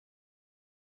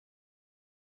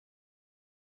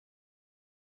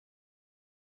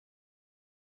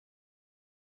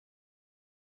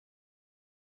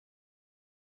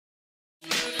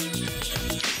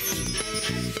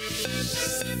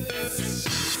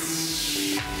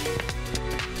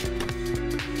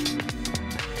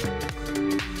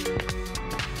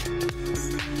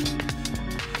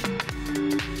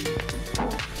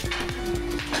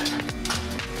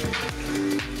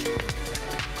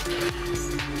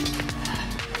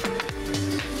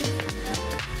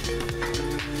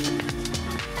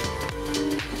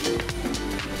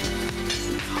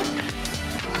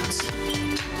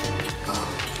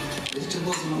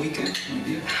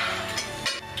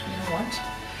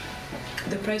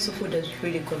the price of food has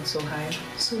really gone so high.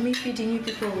 So me feeding you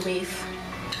people with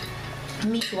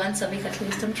meat once a week at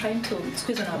least, I'm trying to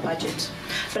squeeze on our budget.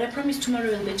 But I promise tomorrow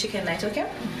will be chicken night,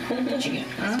 okay? Chicken.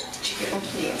 Chicken.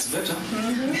 Okay. It's better.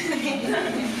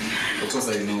 Of course,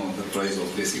 I know the price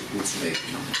of basic foods like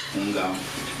unga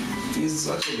is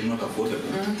actually not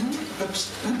affordable. But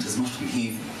that does not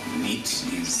mean meat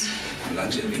is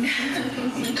luxury.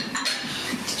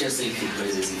 Just say if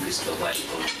prices increase to a bad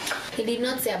economy. He did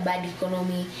not say a bad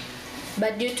economy,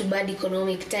 but due to bad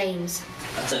economic times.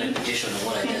 That's a repetition of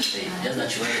what I just said. Just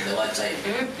that you went the word time.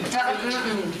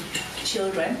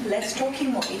 Children, let's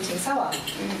talking more eating. Sawa?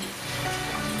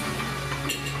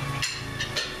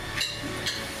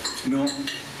 You know,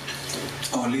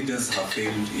 our leaders have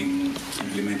failed in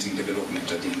implementing development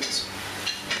agendas.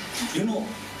 You know,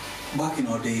 back in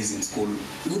our days in school,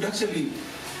 we would actually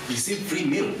receive free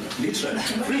meal, literally.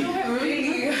 Free.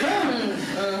 Really?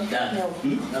 Dad,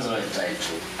 that's what I tried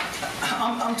to.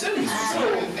 I'm telling you.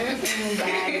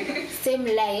 Same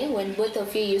lie when both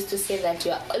of you used to say that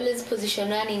you are always position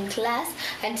 1 in class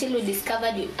until we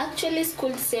discovered you actually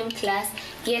schooled same class,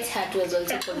 yet Heart was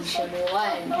also position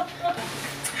 1.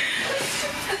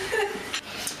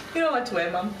 You know what,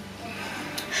 Mom?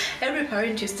 Every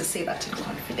parent used to say that in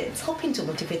confidence, hoping to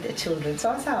motivate their children.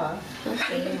 So, Sawa?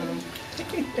 Okay, Mom.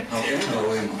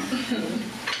 However,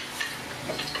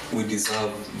 we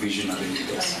deserve visionary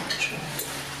leaders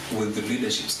with the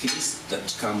leadership skills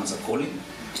that come as a calling,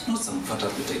 not some fat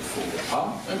appetite for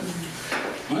power.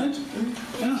 Right?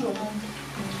 Yeah.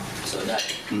 So Dad,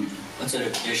 what's your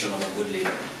reputation of a good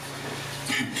leader?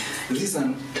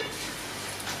 Listen,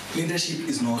 leadership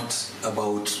is not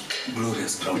about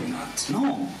glorious crowning acts.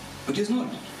 No, it is not.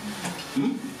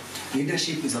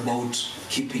 Leadership is about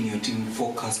keeping your team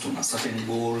focused on a certain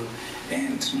goal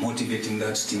and motivating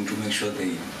that team to make sure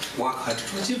they work hard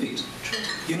to achieve it.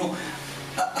 You know,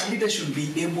 a leader should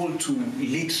be able to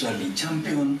literally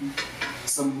champion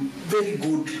some very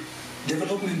good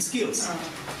development skills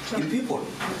in people,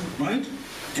 right?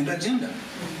 And agenda.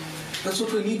 That's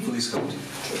what we need for this country.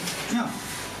 Yeah.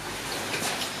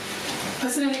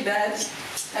 Personally, Dad,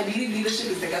 I believe leadership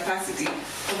is the capacity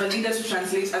of a leader to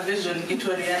translate a vision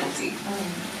into a reality.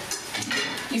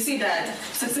 You see, Dad,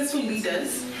 successful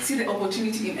leaders see the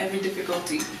opportunity in every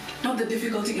difficulty, not the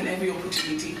difficulty in every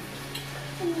opportunity.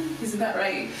 Isn't that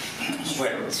right?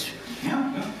 Well,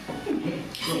 yeah.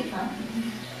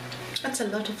 That's a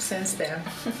lot of sense there.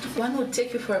 One would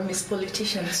take you for a Miss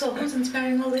Politician. So who's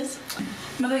inspiring all this?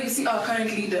 Mother, you see our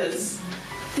current leaders,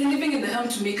 they're living in the helm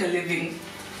to make a living.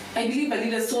 I believe a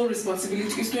leader's sole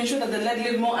responsibility is to ensure that the led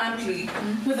live more amply,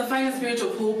 with a finer spirit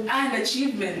of hope and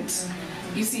achievement.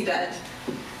 You see, Dad,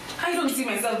 I don't see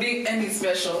myself being any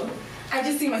special. I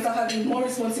just see myself having more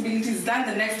responsibilities than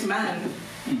the next man.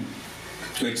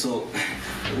 Wait, so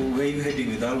where are you heading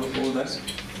with all that?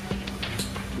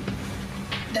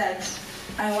 Dad,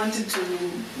 I wanted to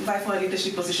vie for a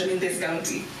leadership position in this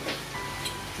county.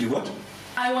 You what?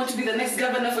 I want to be the next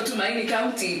governor for Tumaini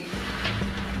County.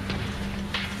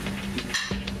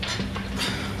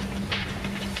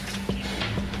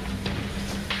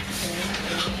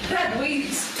 Dad, wait.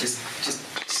 Just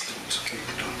don't, okay?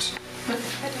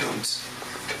 Don't.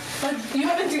 But you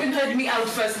haven't even heard me out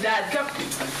first, Dad. Come.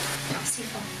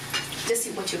 Sifa, just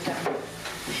see what you've done.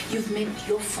 You've made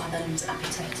your father lose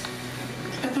appetite.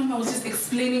 But Mama, I was just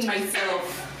explaining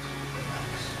myself.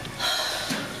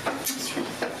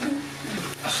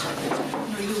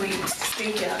 No, you wait.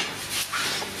 Stay here.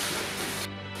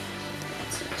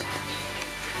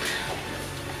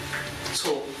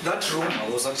 So that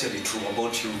rumor was actually true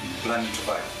about you planning to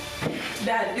buy?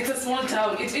 Dad, it's a small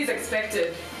town. It is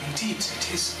expected. Indeed,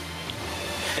 it is.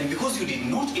 And because you did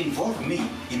not involve me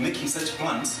in making such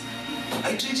plans,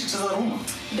 I treat it as a rumor.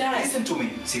 Dad. Listen to me,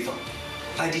 Sifa.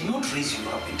 I did not raise you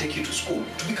up and take you to school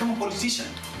to become a politician,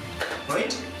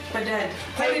 right? But Dad,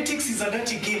 Politics is a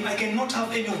dirty game. I cannot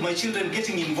have any of my children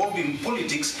getting involved in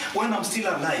politics when I'm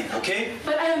still alive, okay?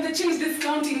 but I am the change this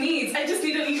county needs. I just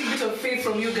need a little bit of faith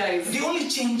from you guys. The only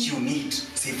change you need,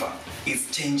 Sifa, is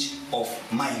change of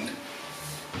mind.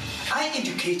 I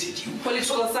educated you.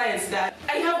 Political science, Dad.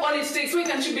 I have all it takes. Why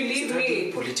can't you believe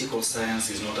me? Political science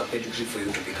is not a pedigree for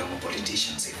you to become a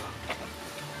politician, Sifa.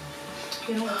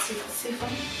 You know what, Sifa?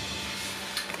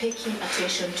 Pay keen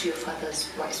attention to your father's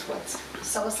wise words.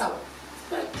 Sawa.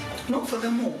 No,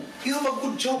 furthermore, you have a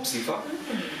good job, Sifa.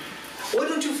 Why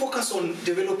don't you focus on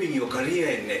developing your career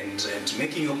and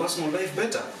making your personal life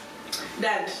better?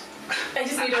 Dad, I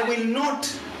just need I will not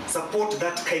support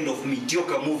that kind of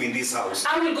mediocre move in this house.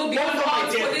 I will go beyond What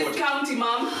odds about for this what? county,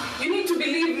 Mom. You need to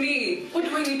believe me. What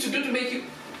do I need to do to make you...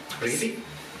 Really?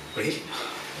 Really?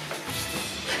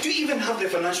 Do you even have the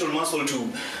financial muscle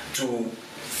to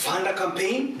fund a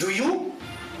campaign? Do you?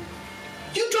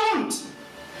 You don't.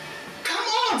 Come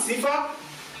on, Sifa.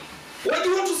 Why do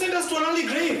you want to send us to an early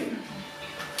grave?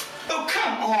 Oh,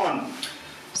 come on.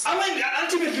 I mean,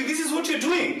 ultimately, this is what you're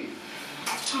doing.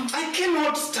 I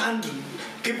cannot stand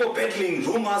people peddling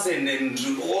rumors and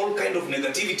all kind of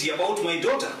negativity about my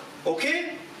daughter.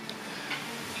 Okay?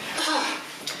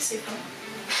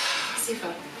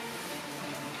 Sifa,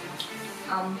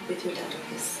 I'm with your dad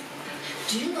on this.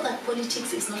 Do you know that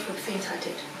politics is not for the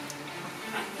faint-hearted?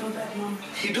 I know that, Mom.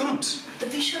 You don't. The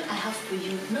vision I have for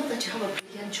you, now that you have a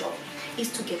brilliant job,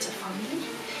 is to get a family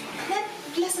and then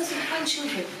bless us with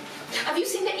grandchildren. Have you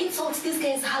seen the insults these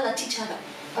guys holler at each other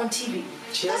on TV?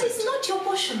 That is not your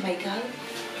portion, my girl.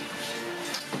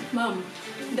 Mom,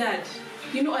 Dad,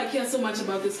 you know I care so much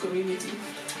about this community.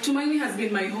 Tumaini has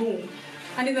been my home.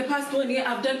 And in the past 1 year,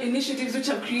 I've done initiatives which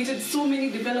have created so many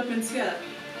developments here.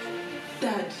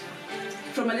 Dad,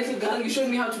 from a little girl, you showed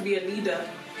me how to be a leader.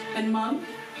 And Mom,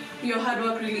 your hard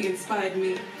work really inspired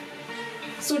me.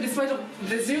 So despite of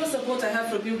the zero support I have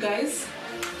from you guys,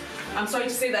 I'm sorry to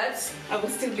say that, I will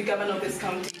still be governor of this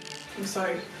county. I'm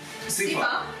sorry.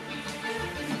 Sifa.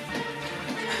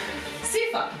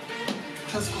 Sifa.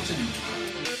 Let's continue.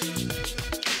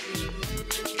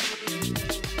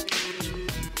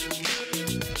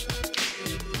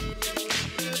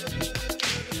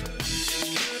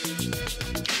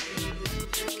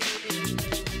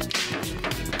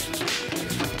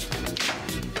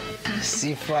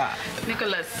 Sifa.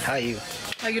 Nicholas. How are you?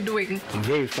 How are you doing? I'm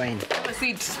very fine. Have a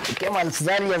seat. You came as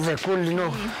early as I could, you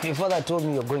know. Your father told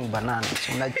me you're going bananas.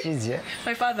 Una cheese, yeah?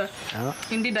 My father? Huh?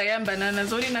 Indeed, I am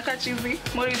bananas. Only naka cheesy.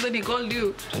 More reason he called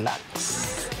you.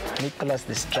 Relax. Nicholas,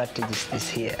 the strategist, is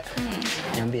here.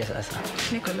 Niambia sasa.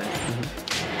 Nicholas,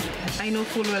 I know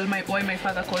full well why my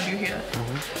father called you here.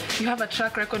 You have a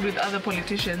track record with other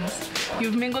politicians.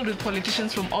 You've mingled with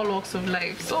politicians from all walks of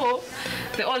life. So,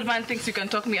 the old man thinks you can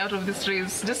talk me out of this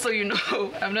race. Just so you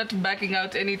know, I'm not backing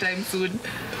out anytime soon.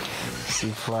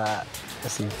 Sifa.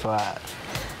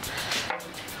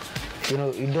 You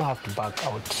know, you don't have to back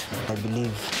out. I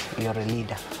believe you're a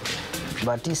leader.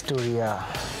 But history ya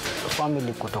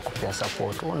family kutokupea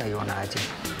support, unaiona aje?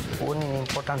 Ni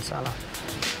important sana.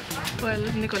 Well,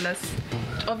 Nicholas,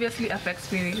 it obviously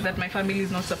affects me that my family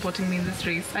is not supporting me in this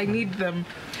race. I need them.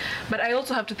 But I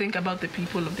also have to think about the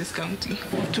people of this county.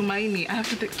 Tumaini, I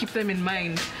have to keep them in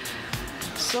mind.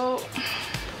 So,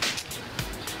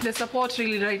 the support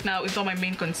really right now is not my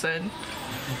main concern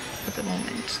at the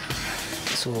moment.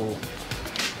 So,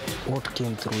 what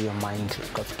came through your mind?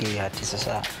 Ukafikiria ati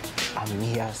sasa I'm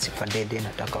here, Sifa Dede,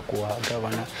 nataka kuwa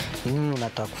governor. Nini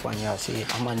unataka kufanya si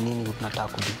ama nini unataka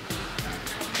kudu?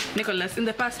 Nicholas, in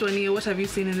the past 1 year, what have you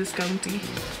seen in this county?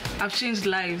 I've changed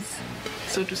lives,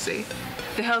 so to say.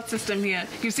 The health system here.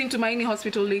 You've seen Tumaini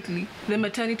Hospital lately. The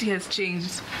maternity has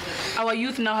changed. Our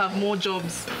youth now have more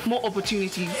jobs, more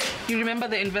opportunities. You remember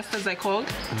the investors I called?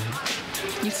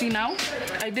 You see now?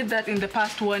 I did that in the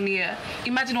past 1 year.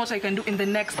 Imagine what I can do in the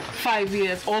next 5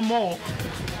 years or more.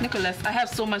 Nicholas, I have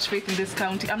so much faith in this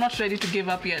county. I'm not ready to give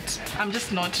up yet. I'm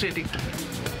just not ready.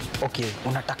 Okay,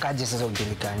 unatakaje sasa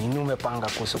ujulikane? Nini umepanga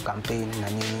kuhusu campaign na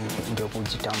nini ndio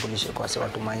kujitambulishe kwa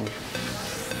watu Tumaini?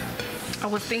 I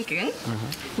was thinking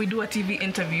we do a TV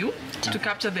interview to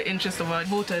capture the interest of our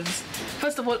voters.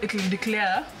 First of all, it will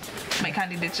declare my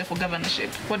candidature for governorship.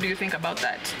 What do you think about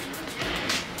that?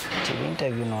 TV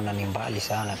interview naona ni mbali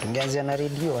sana. Tungeanzia na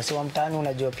radio. Wasi wa mtaani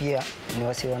unajua pia ni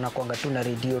wasi wanakuanga tu na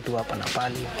radio tu hapa na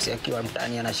pale. Si akiwa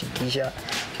mtaani anashikisha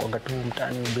kwanga tu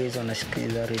mtaani ubezo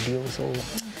anasikiza radio. So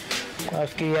kwa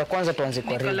fikiria kwanza tuanze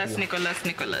kwa radio.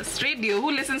 Nicholas. Radio,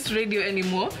 who listens to radio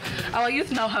anymore? Our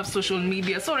youth now have social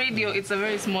media. So radio, it's a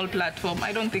very small platform.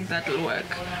 I don't think that will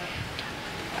work.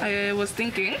 I was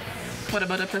thinking, what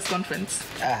about a press conference?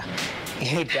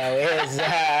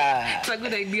 Itaweza. It's a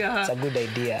good idea, huh? It's a good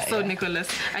idea. So, yeah. Nicholas,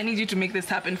 I need you to make this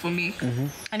happen for me.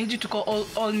 I need you to call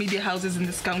all media houses in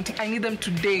this county. I need them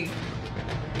today.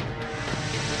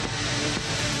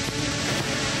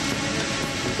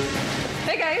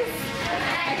 Hey guys,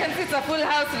 I can see it's a full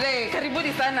house today.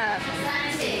 Karibuni sana.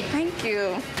 Thank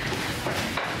you.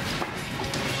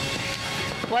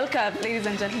 Welcome, ladies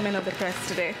and gentlemen of the press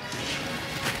today.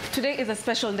 Today is a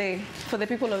special day for the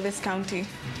people of this county.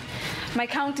 My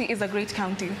county is a great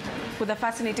county with a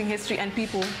fascinating history and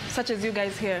people such as you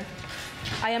guys here.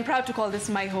 I am proud to call this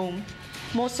my home,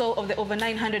 more so of the over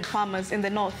 900 farmers in the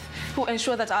north who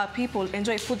ensure that our people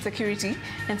enjoy food security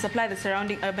and supply the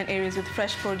surrounding urban areas with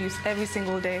fresh produce every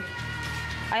single day.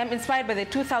 I am inspired by the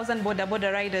 2,000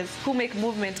 border riders who make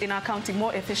movement in our county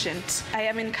more efficient. I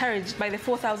am encouraged by the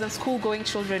 4,000 school-going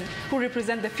children who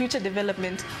represent the future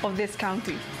development of this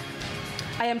county.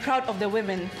 I am proud of the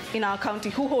women in our county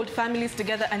who hold families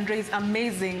together and raise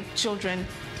amazing children.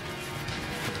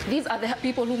 These are the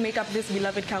people who make up this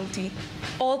beloved county,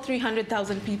 all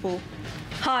 300,000 people,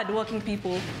 hard-working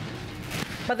people.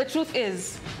 But the truth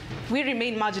is, we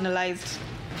remain marginalized.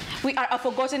 We are a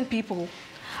forgotten people.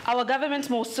 Our government,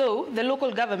 more so, the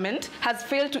local government, has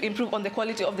failed to improve on the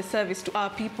quality of the service to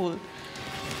our people.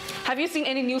 Have you seen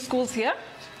any new schools here?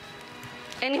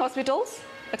 Any hospitals?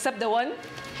 Except the one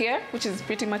here, which is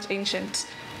pretty much ancient.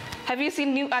 Have you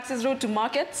seen new access road to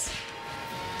markets?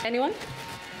 Anyone?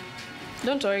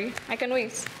 Don't worry, I can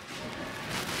wait.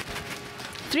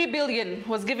 3 billion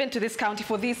was given to this county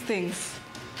for these things.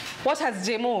 What has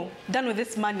Jaymo done with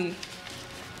this money?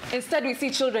 Instead, we see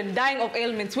children dying of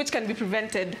ailments which can be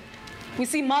prevented. We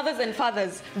see mothers and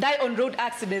fathers die on road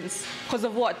accidents. Because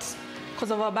of what?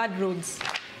 Because of our bad roads.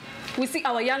 We see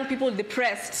our young people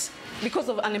depressed because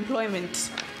of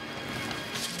unemployment.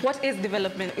 What is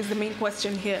development is the main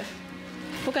question here.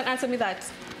 Who can answer me that?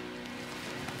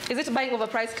 Is it buying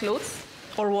overpriced clothes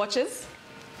or watches,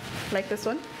 like this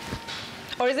one?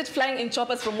 Or is it flying in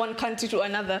choppers from one country to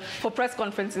another for press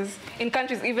conferences in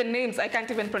countries, even names I can't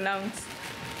even pronounce?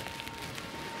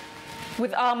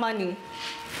 With our money,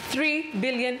 3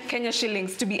 billion Kenya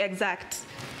shillings to be exact.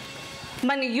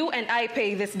 Money you and I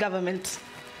pay this government.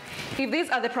 If these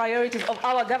are the priorities of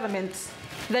our government,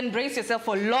 then brace yourself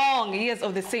for long years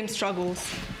of the same struggles.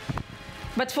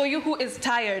 But for you who is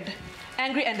tired,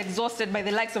 angry and exhausted by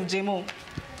the likes of Jaymo,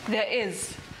 there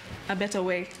is a better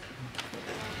way.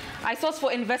 I sourced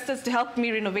for investors to help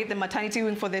me renovate the maternity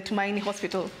wing for the Tumaini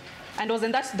hospital. And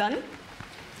wasn't that done?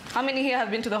 How many here have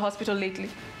been to the hospital lately?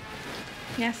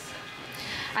 Yes.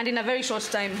 And in a very short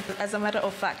time, as a matter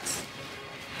of fact.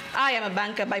 I am a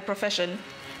banker by profession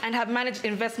and have managed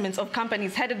investments of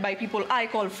companies headed by people I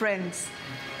call friends.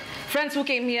 Friends who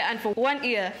came here and for 1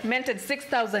 year mentored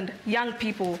 6,000 young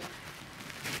people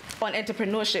on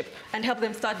entrepreneurship and helped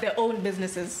them start their own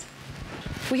businesses.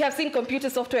 We have seen computer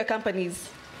software companies,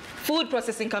 food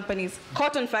processing companies,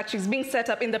 cotton factories being set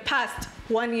up in the past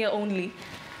 1 year only.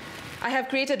 I have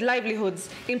created livelihoods,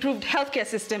 improved healthcare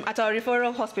system at our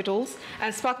referral hospitals,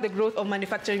 and sparked the growth of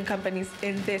manufacturing companies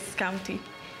in this county.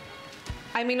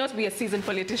 I may not be a seasoned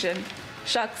politician.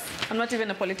 Shucks, I'm not even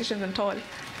a politician at all.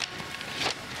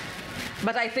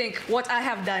 But I think what I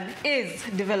have done is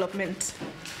development.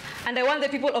 And I want the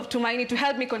people of Tumaini to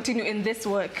help me continue in this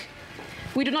work.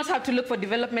 We do not have to look for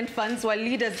development funds while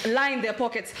leaders line their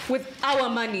pockets with our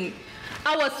money,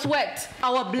 our sweat,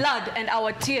 our blood, and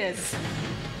our tears.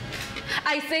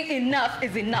 I say enough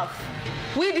is enough.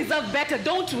 We deserve better,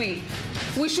 don't we?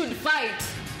 We should fight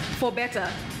for better.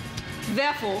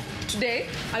 Therefore, today,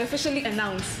 I officially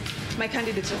announce my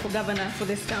candidature for governor for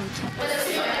this county.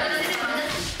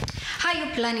 How are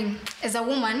you planning, as a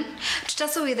woman, to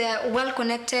tussle with a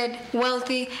well-connected,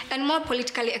 wealthy, and more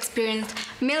politically experienced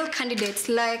male candidates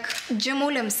like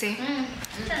Jaymo Msee?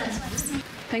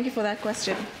 Thank you for that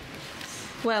question.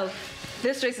 Well,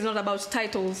 this race is not about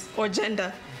titles or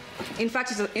gender. In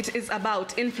fact, it is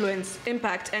about influence,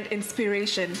 impact, and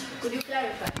inspiration. Could you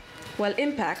clarify? Well,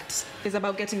 impact is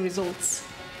about getting results.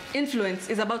 Influence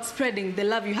is about spreading the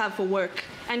love you have for work,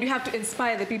 and you have to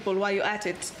inspire the people while you're at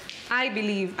it. I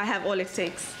believe I have all it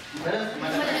takes. Your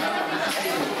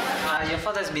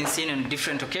father has been seen on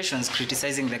different occasions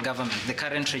criticizing the government, the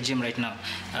current regime right now,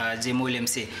 Jaymo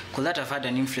Msee. Could that have had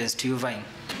an influence to you vying?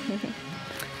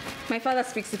 My father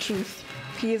speaks the truth.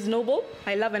 He is noble.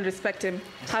 I love and respect him.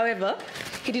 However,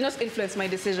 he did not influence my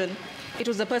decision. It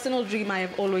was a personal dream I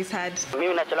have always had.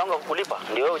 Mimi nachelanga kulipa.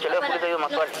 Ndio wewe uchelewe kuuliza hiyo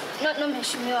maswali. No,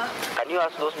 mheshimiwa. Can you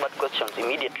ask those bad questions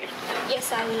immediately?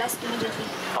 Yes, I will ask immediately.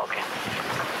 Okay.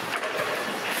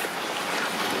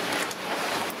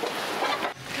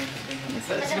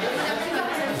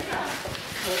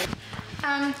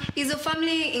 Is your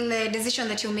family in the decision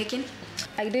that you're making?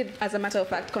 I did, as a matter of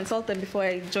fact, consult them before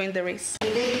I joined the race.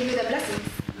 Did they give you the blessings?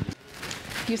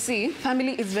 You see,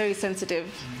 family is very sensitive.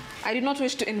 I did not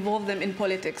wish to involve them in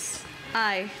politics.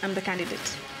 I am the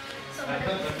candidate.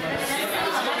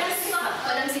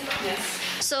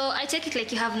 So I take it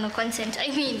like you have no consent.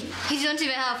 I mean, you don't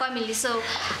even have a family. So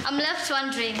I'm left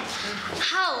wondering,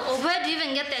 how or where do you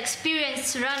even get the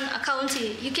experience to run a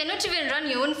county? You cannot even run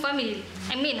your own family.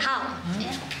 I mean, how?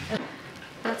 Yeah.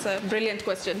 That's a brilliant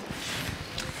question.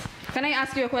 Can I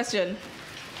ask you a question?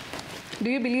 Do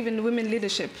you believe in women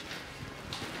leadership?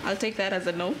 I'll take that as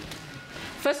a no.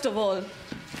 First of all,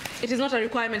 it is not a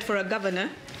requirement for a governor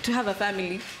to have a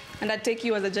family. and I take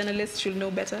you as a journalist should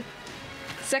know better.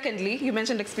 Secondly, you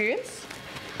mentioned experience.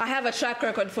 I have a track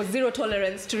record for zero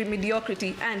tolerance to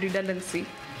mediocrity and redundancy.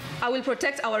 I will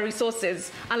protect our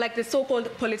resources, unlike the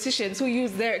so-called politicians who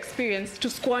use their experience to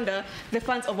squander the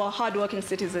funds of our hard-working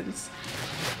citizens.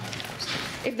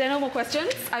 If there are no more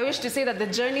questions, I wish to say that the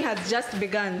journey has just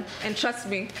begun, and trust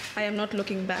me, I am not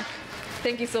looking back.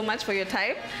 Thank you so much for your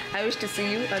time. I wish to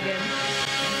see you again.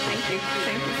 Thank you.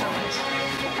 Thank you so much.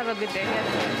 Have a good day.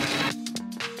 Yeah.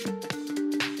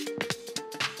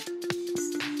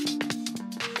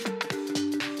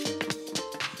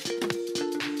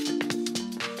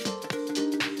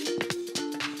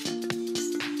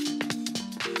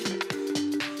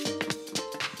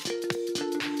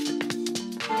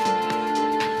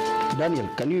 Daniel,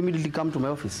 can you immediately come to my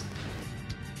office?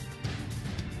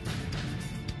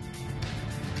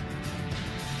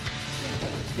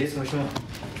 Yes, Mheshimiwa.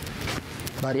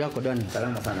 Habari yako Daniel?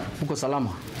 Salama sana. Uko salama?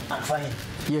 I'm fine.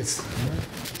 Yes.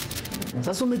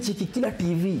 Sasa umecheki kila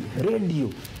TV,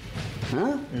 radio,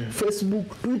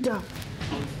 Facebook, Twitter.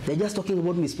 They're just talking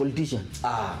about this politician.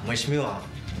 Mheshimiwa,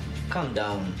 calm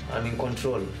down. I'm in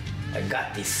control. I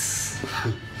got this.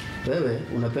 Wewe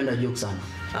unapenda joke sana.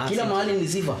 Kila mahali ni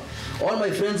Sifa. All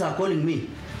my friends are calling me,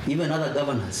 even other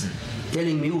governors,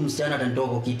 telling me huyu msichana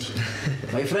atanitoa kiti.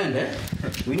 My friend,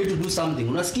 we need to do something.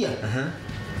 Unasikia?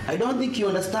 I don't think you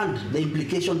understand the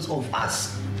implications of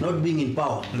us not being in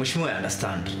power. Mheshimiwa, I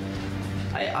understand.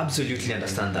 I absolutely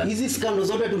understand that. Hizi scandals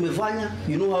zote tumefanya,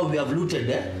 you know how we have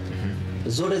looted,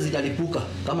 zote zitalipuka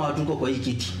kama hatuko kwa hii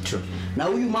kiti. True. Na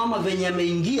huyu mama venye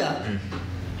ameingia,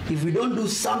 if we don't do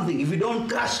something, if we don't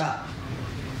crush her,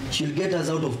 she'll get us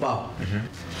out of power.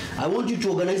 I want you to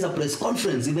organize a press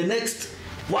conference in the next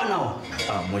 1 hour.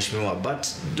 Mheshimiwa,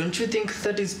 but don't you think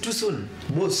that is too soon?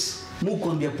 Boss,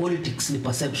 mukwambia politics ni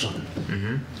perception.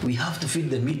 We have to feed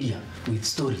the media with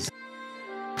stories.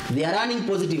 They are running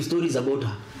positive stories about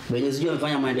her. Venye sijui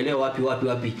amefanya maendeleo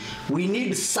wapi. We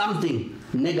need something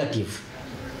negative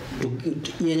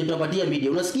yenye tutapatia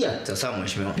media. Unasikia? Sasa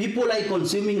Mheshimiwa. People like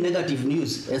consuming negative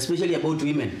news, especially about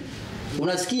women.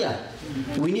 Unasikia?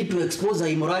 We need to expose her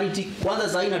immorality. Kwanza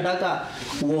sasa nataka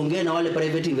uongee na wale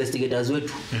private investigators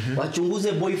wetu.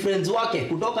 Wachunguze boyfriends wake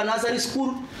kutoka nursery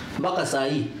school mpaka saa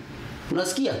hii.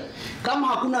 Unasikia? Kama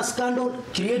hakuna scandal,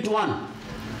 create one.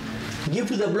 Give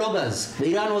to the bloggers.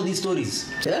 They run all these stories.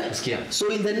 Yeah? So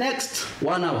in the next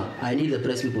 1 hour, I need the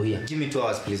press people here. Give me 2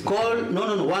 hours, please. Call,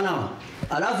 no, 1 hour.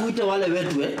 Alafu ite wale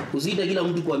wetu usiite kila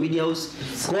mtu kwa media house.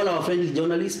 Call our friendly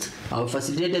journalist. I'll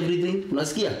facilitate everything.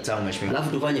 Unasikia? Sawa Mheshimiwa.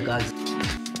 Alafu tufanye kazi.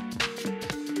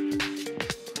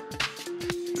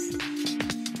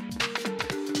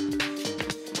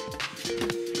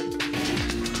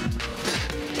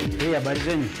 Hey, habari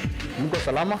zenu? Mko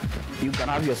salama? You can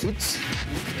have your seats.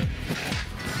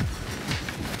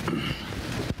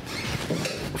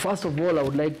 First of all, I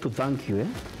would like to thank you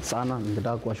sana,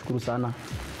 ningetaka kuwashukuru sana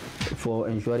for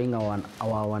ensuring our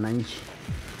wananchi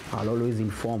are always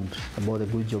informed about the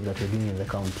good job that we're doing in the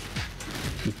county.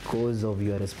 Because of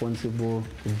your responsible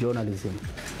journalism,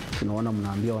 tunaona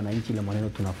mnaambia wananchi ile maneno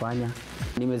tunafanya.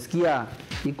 Nimesikia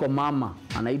iko mama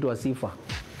anaitwa Sifa,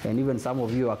 and even some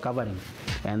of you are covering,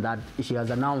 and that she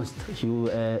has announced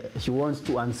she wants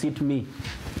to unseat me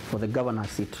for the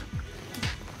governor's seat.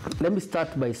 Let me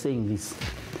start by saying this.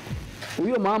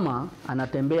 Huyo mama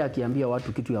anatembea akiambia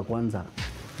watu kitu ya kwanza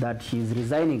that she is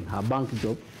resigning her bank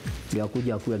job ya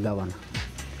kuja kuwa governor.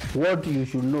 What you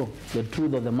should know, the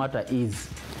truth of the matter is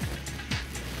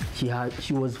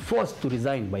she was forced to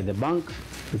resign by the bank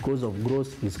because of gross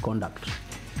misconduct.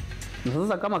 Na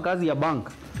sasa kama kazi ya bank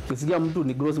ukisikia mtu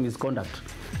ni gross misconduct,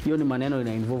 hiyo ni maneno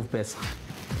ina involve pesa.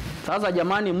 Sasa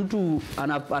jamani, mtu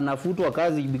anafutwa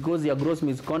kazi because ya gross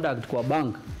misconduct kwa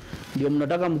bank, ndio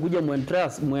mnataka mkuja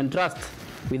muentrust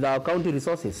with our county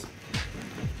resources?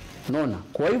 Nona.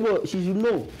 Kwa hivyo she should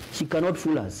know she cannot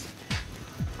fool us.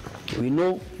 We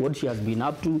know what she has been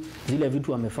up to, zile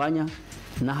vitu amefanya,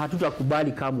 na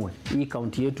hatutakubali kamwe hii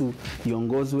county yetu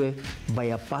iongozwe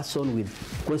by a person with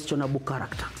questionable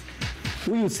character.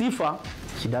 Huyu Sifa,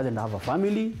 she doesn't have a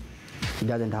family, she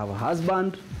doesn't have a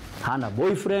husband, hana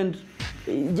boyfriend,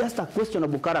 just a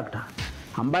questionable character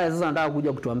ambaye sasa anataka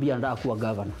kuja kutuambia anataka kuwa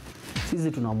governor.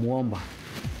 Sisi tunamuomba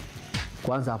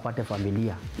kwanza apate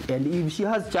familia, and if she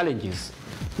has challenges,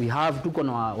 we have, tuko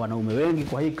na wanaume wengi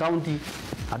kwa hii county.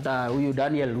 Hata huyu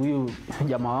Daniel, huyu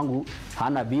jamaa wangu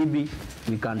hana bibi,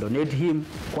 we can donate him.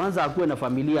 Kwanza akuwe na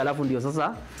familia, alafu ndio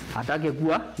sasa atake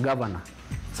kuwa governor.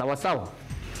 Sawa sawa.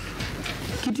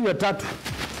 Kitu ya tatu,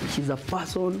 she's a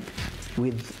person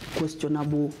with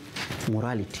questionable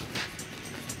morality.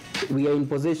 We are in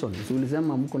possession. So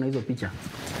ulisema mko na hizo picha.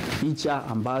 picha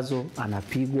ambazo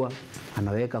anapigwa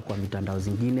anaweka kwa mitandao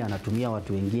zingine, anatumia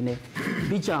watu wengine,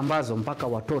 picha ambazo mpaka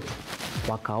watoto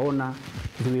wakaona,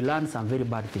 they will learn some very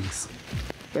bad things.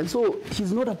 And so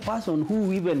he's not a person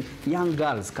who even young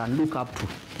girls can look up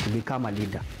to become a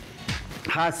leader.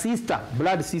 Her sister,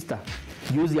 blood sister,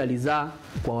 juzi alizaa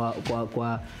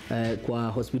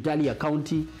kwa hospitali ya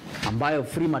county ambayo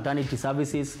free maternity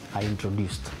services are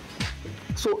introduced.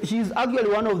 So she's actually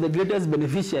one of the greatest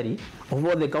beneficiary of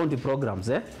all the county programs.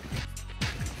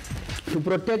 To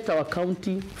protect our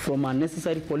county from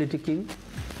unnecessary politicking,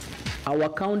 all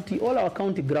our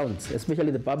county grounds,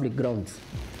 especially the public grounds,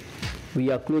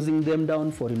 we are closing them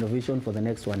down for renovation for the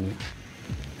next 1 year.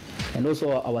 And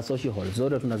also our social halls,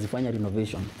 zote tunazifanya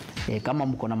renovation. Kama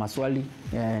mko na maswali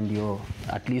ndio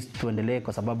at least tuendelee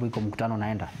kwa sababu iko mkutano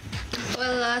naenda.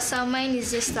 Well, so mine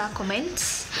is just a comment.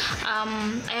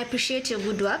 I appreciate your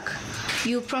good work.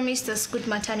 You promised us good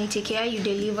maternity care, you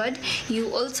delivered.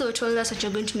 You also told us that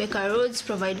you're going to make our roads,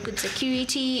 provide good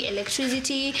security,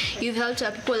 electricity. You've helped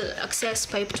our people access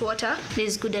piped water.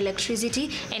 There's good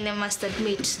electricity, and I must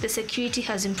admit, the security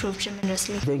has improved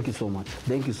tremendously. Thank you so much.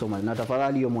 Thank you so much. Na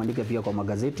tafadhali hiyo muandike pia kwa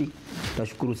magazeti.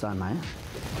 Tashukuru sana.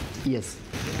 Yes.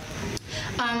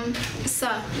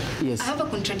 Sir, yes. I have a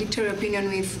contradictory opinion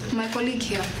with my colleague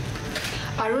here.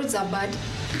 Our roads are bad.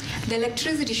 The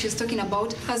electricity she's talking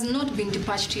about has not been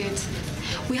dispatched yet.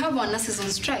 We have our nurses on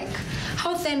strike.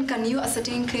 How then can you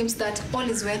ascertain claims that all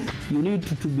is well? You need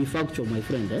to be factual, my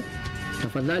friend.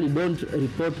 Tafadhali don't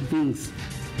report things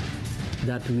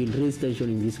that will raise tension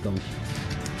in this country.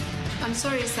 I'm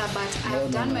sorry, sir, but I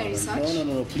have done my research.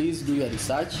 No. Please do your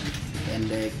research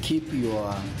and keep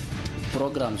your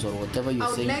programs or whatever you're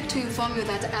saying. I would like to inform you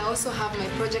that I also have my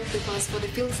project papers for the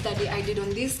field study I did on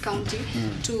this county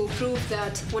to prove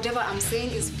that whatever I'm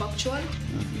saying is factual.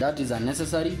 That is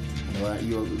unnecessary.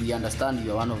 We understand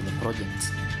you are one of the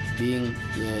projects. Being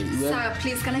sir,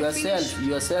 please, can I finish?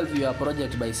 Yourself, you are a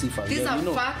project by Sifa. These are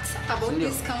facts about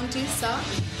this county, sir.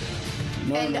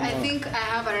 No, I think I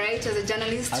have a right as a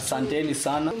journalist. Asanteni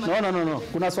sana. No.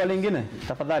 Kuna swali lingine?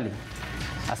 Tafadhali.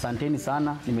 Asanteni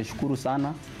sana, nimeshukuru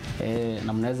sana.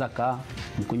 Na mnaweza kaa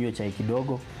mkunywe chai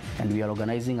kidogo, and we are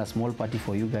organizing a small party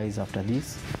for you guys after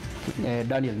this.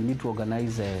 Daniel, we need to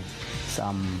organize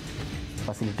some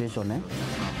facilitation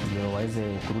ndio waweze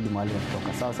kurudi mahali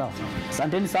kutoka. Sawa.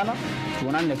 Asanteni sana.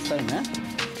 Tuonane next time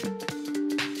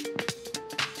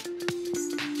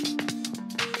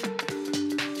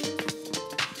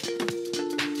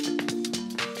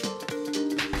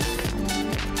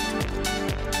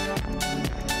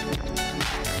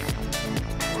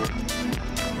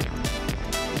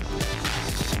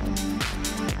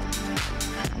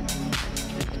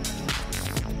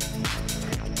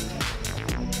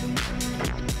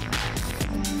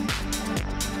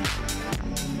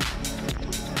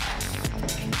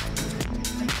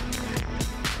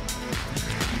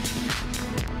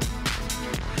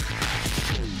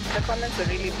The comments are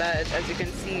really bad, as you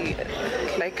can see,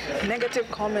 like negative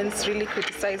comments really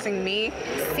criticizing me.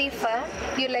 Sifa,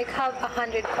 you have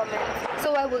 100 comments.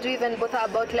 So why would you even bother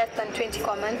about less than 20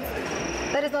 comments?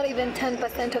 That is not even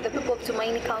 10% of the people of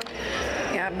Tumaini County.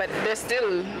 Yeah, but they're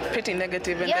still pretty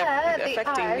negative and they're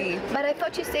affecting me. But I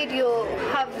thought you said you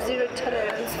have zero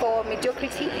tolerance for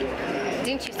mediocrity.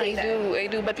 Didn't you say that? I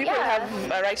do. But people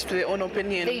have a right to their own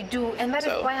opinion. They do. And that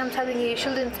is why I'm telling you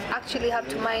shouldn't actually have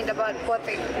to mind about what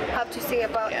they have to say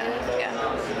about you. Yeah.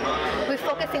 We're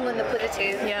focusing on the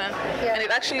positive. Yeah. And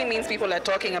it actually means people are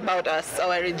talking about us,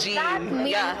 our regime. That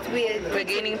means we're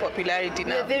gaining popularity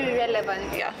now. We're very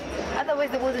relevant. Yeah.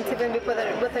 Otherwise, they wouldn't even be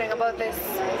bothering about this.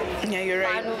 Yeah, you're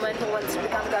right. Man, woman who wants to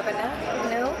become governor.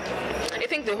 No. I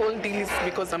think the whole deal is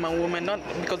because I'm a woman, not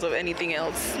because of anything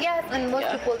else. Yes, and most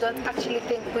people don't actually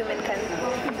think women can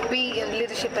be in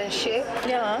leadership and shape.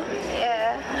 Yeah.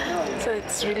 So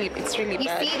it's really bad. You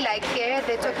see, like here,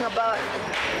 they're talking about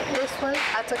this one,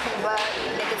 are talking about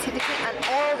negativity, and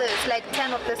all this, like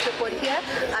 10 of these people here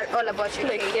are all about you.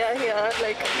 Like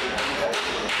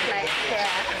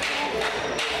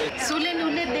Sule ni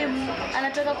ule dem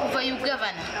anataka kuva you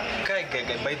governor. Kai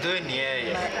by the way ni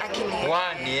yeye.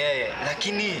 Ni yeye.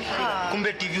 Lakini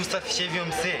kumbe TV usafishe hivyo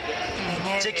msee.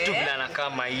 Check tu vile anakaa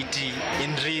maiti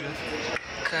in real.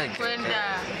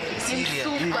 Kwenda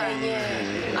msupa.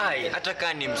 Ai, hata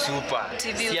kama ni msupa.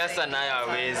 Siasa nayo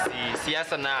hawezi.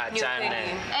 Siasa nayo achane.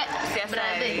 Siasa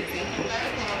hawezi.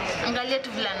 Angalia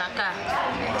tu vile anakaa.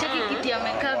 Cheki kiti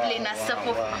amekaa vile na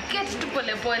suffocate tu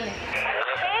pole pole.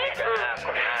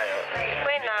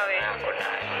 Wewe nawe.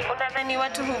 Unadhani na ni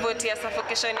watu huvotia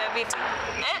suffocation ya viti.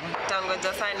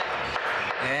 Tangoja sana.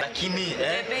 Lakini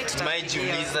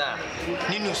maijiuliza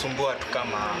nini usumbua watu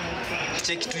kama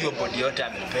cheki tu hiyo body yote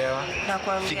amepewa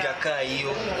figa kaa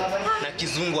hiyo na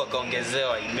kizungu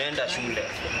akaongezewa imeenda shule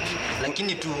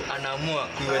lakini tu anaamua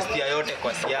kuiwestia yote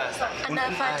kwa siasa.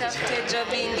 Anapata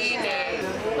job ingine.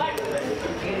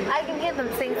 I can hear them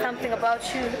saying something about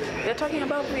you. They're talking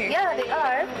about me? Yeah, they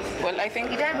are. Well, I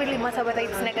think it doesn't really matter whether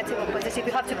it's negative or positive.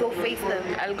 You have to go face them.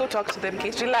 I'll go talk to them,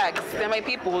 Kate. Relax. They're my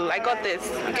people. I got this.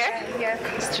 Okay? Yeah.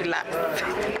 Just relax.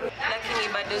 Lakini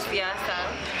bado siasa.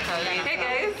 Hey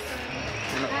guys.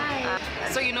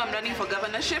 So you know I'm running for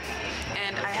governorship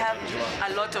and I have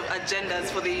a lot of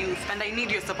agendas for the youth and I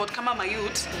need your support. Kama my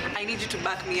youth, I need you to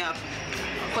back me up.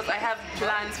 Because I have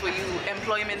plans for you,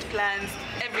 employment plans,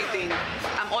 everything.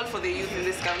 I'm all for the youth in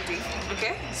this county,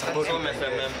 okay? Support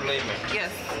employment?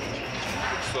 Yes.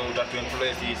 So that to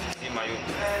employ this, my youth?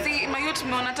 See, my youth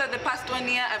monitor, the past 1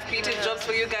 year, I've created jobs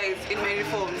for you guys in my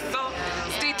reforms. So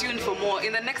stay tuned for more.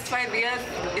 In the next 5 years,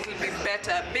 it will be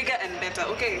better, bigger and better,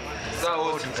 okay?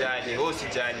 So, usijali.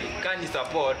 Kani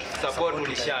support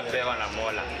ulishapewa na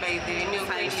Mola. By the new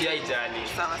Usijali.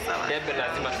 Sawa. Debe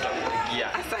lazima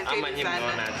tutakupigia. Ama nyinyi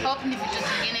mnaona aje? Hope ni vitu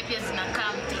zingine pia zina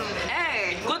come through.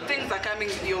 Hey, good things are coming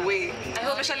your way. I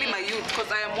hope especially my youth,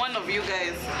 because I am one of you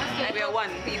guys. Okay. We are one.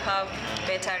 You have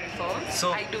better reforms.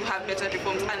 So I do have better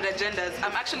reforms and agendas.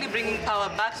 I'm actually bringing power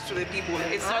back to the people.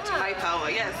 It's not my power,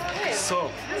 yes.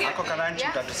 So, ako kalanchi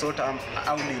utatusota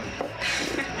au nini?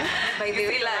 By the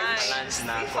way, lunch.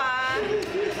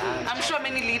 I'm sure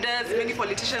many leaders, many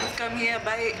politicians come here,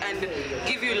 buy and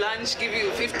give you lunch, give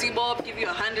you 50 bob, give you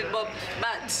 100 bob.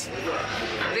 But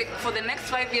for the next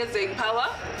 5 years they're in power,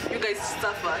 you guys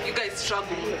suffer, you guys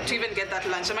struggle to even get that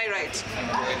lunch. Am I right?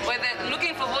 When they're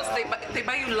looking for votes, they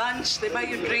buy you lunch, they buy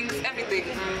you drinks, everything.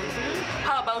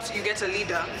 How about you get a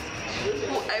leader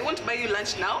who, I won't buy you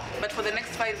lunch now, but for the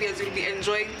next 5 years you'll be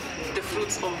enjoying the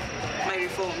fruits of my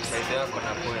reforms.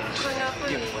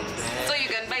 So you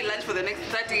can buy lunch for the next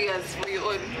 30 years for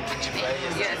your own.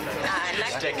 Yes.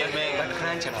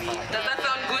 Does that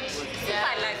sound good?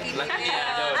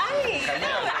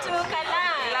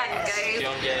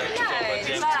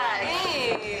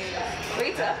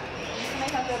 Waiter.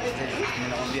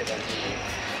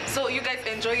 So you guys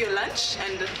enjoy your lunch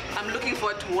and I'm looking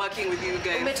forward to working with you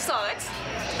guys.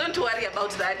 Don't worry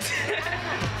about that.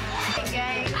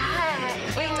 Guys,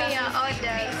 give me your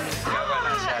orders.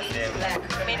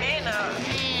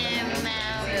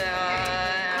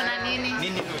 Kuna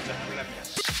nini?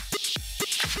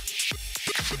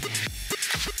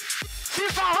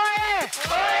 Sifa hoye!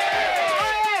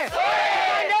 Hoye!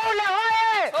 Daula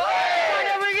hoye!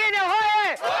 Wale mwingine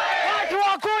hoye! Watu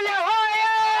wa kule hoye!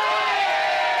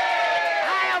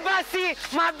 Haya basi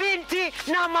mabinti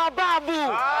na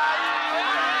mababu.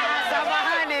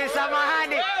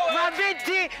 Samahani.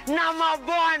 Mabinti na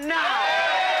mabwana.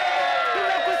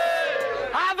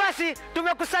 Basi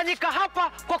tumekusanyika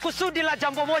hapa kwa kusudi la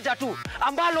jambo moja tu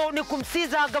ambalo ni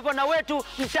kumsiza gavana wetu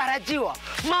mtarajiwa,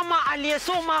 mama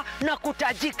aliyesoma na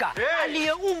kutajika,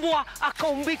 aliyeumbwa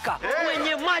akaumbika,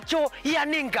 mwenye macho ya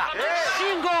ninga,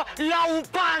 shingo la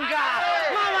upanga,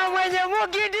 mama mwenye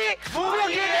mugidi,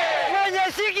 mwenye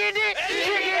shigidi.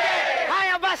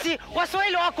 Haya basi,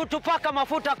 Waswahili wakutupaka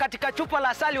mafuta katika chupa la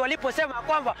asali waliposema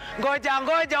kwamba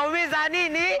ngoja umiza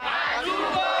nini?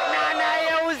 Na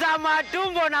anayeuza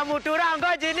matumbo na mutura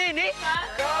ngoji nini?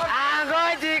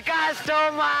 Angoji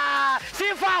customer.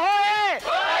 Sifa hoye!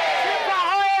 Sifa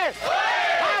hoye!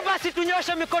 Haya basi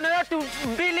tunyoshe mikono yetu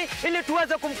mbili ili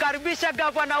tuweze kumkaribisha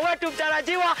gavana wetu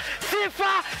mtarajiwa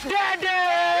Sifa Dede.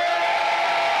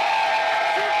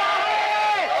 Sifa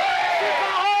hoye!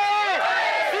 Sifa hoye!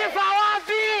 Sifa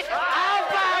wapi?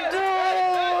 Hapa tu.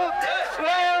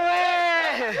 Wewe.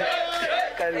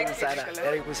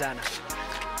 Karibu sana.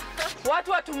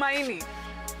 Watu wa Tumaini,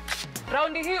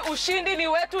 raundi hii ushindi ni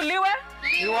wetu liwalo.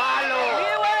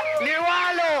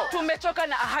 Tumechoka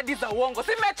na ahadi za uongo.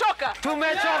 Si mmechoka?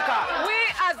 Tumechoka.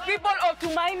 We as people of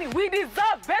Tumaini, we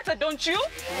deserve better, don't you?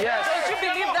 Yes. Don't you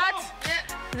believe that?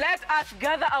 Let us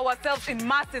gather ourselves in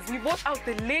masses. We vote out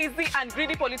the lazy and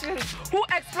greedy politicians who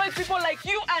exploit people like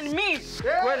you and me.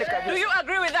 Do you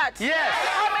agree with that? Yes.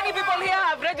 How many people here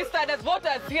have registered as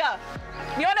voters here?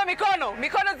 Nione mikono.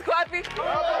 Mikono ziko wapi?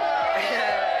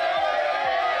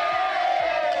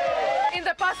 In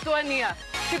the past 1 year,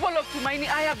 people of Tumaini,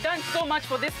 I have done so much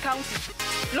for this county.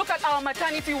 Look at our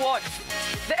maternity wards,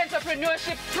 the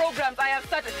entrepreneurship programs I have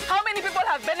started. How many people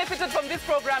have benefited from these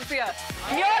programs here?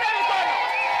 Nione mikono.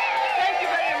 Thank you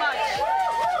very much.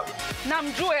 Na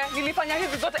mjue, nilifanya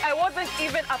hizi zote. I wasn't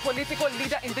even a political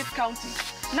leader in this county.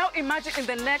 Now imagine in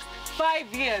the next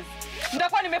 5 years.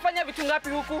 Ndakuwa nimefanya vitu ngapi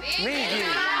huku? Mingi.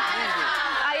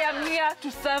 I am here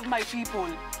to serve my people.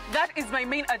 That is my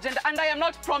main agenda, and I am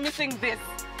not promising this.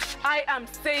 I am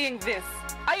saying this.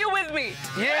 Are you with me?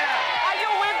 Yeah. Are you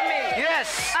with me?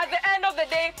 Yes. At the end of the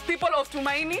day, people of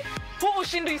Tumaini, huu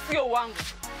ushindi sio wangu.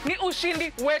 Ni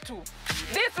ushindi wetu.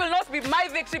 This will not be my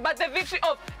victory, but the victory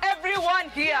of everyone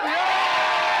here.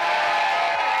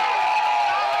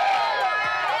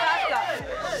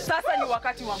 Sasa ni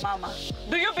wakati wa mama.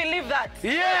 Do you believe that?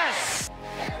 Yes.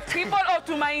 People of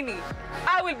Tumaini,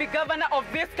 I will be governor of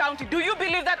this county. Do you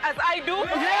believe that as I do?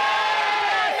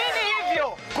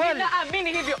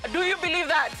 Naamini hivyo. Do you believe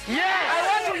that? Yes. I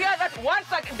want to hear that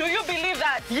once again. Do you believe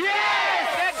that? Yes.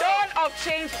 The dawn of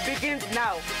change begins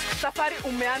now. Safari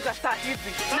umeanza saa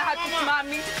hizi. Na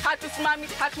hatusimami,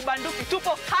 hatubanduki.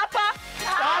 Tupo hapa.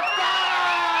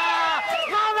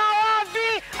 Mama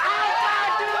wapi?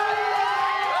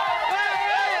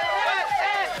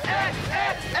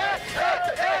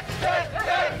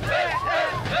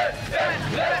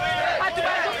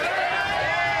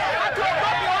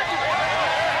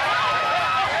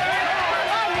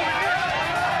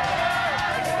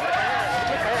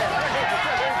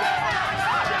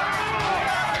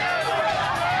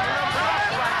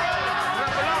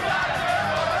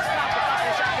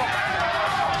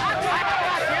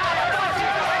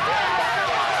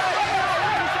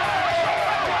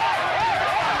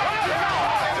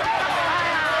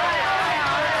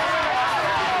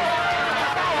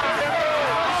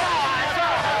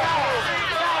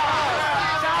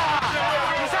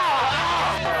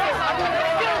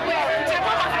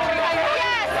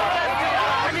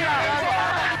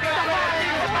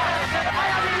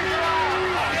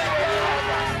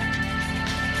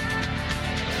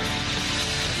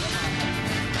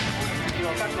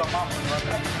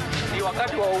 Ni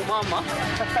wakati wa umama.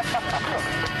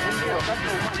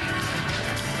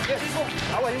 Yes.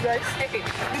 How are you guys? Hey,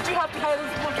 did you have to hire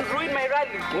those people to ruin my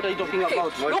rally? What are you talking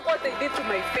about? Look what they did to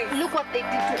my face. Look what they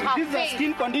did to her This is a face.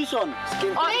 skin condition.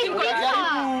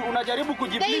 Unajaribu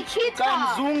kujibleach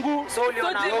kama mzungu. So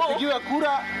upigiwe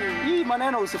kura. Hii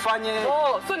maneno usifanye.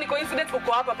 Oh, so ni coincidence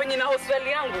uko hapa penye na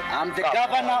hospitali yangu. I'm the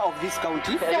governor of this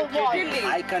county. Really?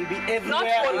 I can be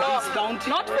everywhere in this county.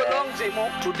 Not for long, Jaymo.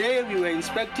 Today we were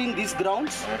inspecting these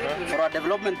grounds for a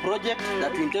development project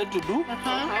that we intend to do.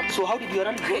 So how did you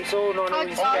run go? So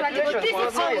This is how it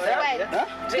went.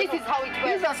 This is how it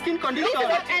went. These are skin conditions. This is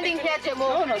not ending here,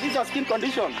 Jaymo. No, these are skin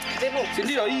conditions.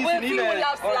 Sindio, hii We'll see who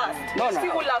laughs last. No. See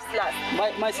who laughs last.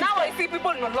 My sister. Now I see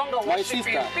people no longer worship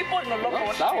you. People no longer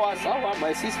worship you. Sawa,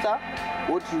 my sister.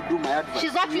 What you do, my advice.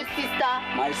 She's not your sister.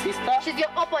 My sister. She's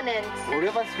your opponent.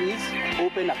 Wherever she is,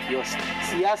 open a kiosk.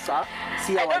 Siasa,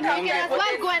 si ya wanyonge.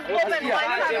 Why go and open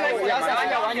one kiosk? Siasa, si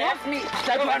ya wanyonge.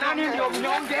 Tajua nani ndio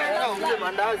mnyonge. Ule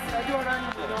mandazi. Tajua nani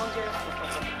ndio mnyonge.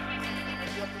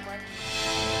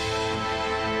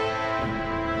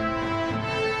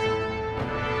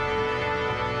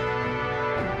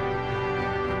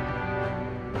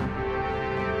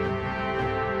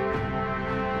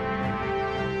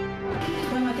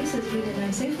 Mama, this is really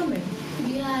nice for me.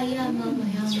 Yeah, Mama.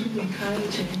 It's really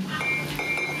encouraging.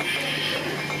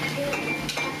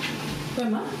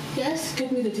 Grandma? Yes?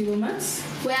 Get me the table mats.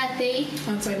 Where are they?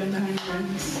 Outside and behind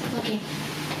friends. Okay.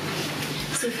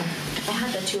 Sifa, I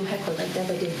heard that you heckled like the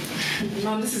other day.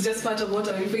 Mom, this is just part of what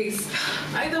I face.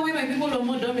 Either way, my people are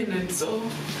more dominant, so...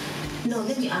 No,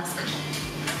 let me ask.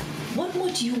 What more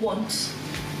do you want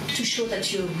to show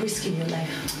that you're risking your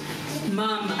life?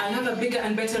 Mom, I'll have a bigger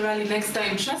and better rally next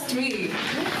time. Trust me.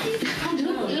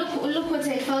 Look what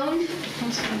I found.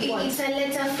 It's a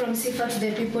letter from Sifa to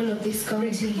the people of this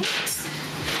county.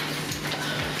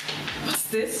 What's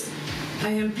this? I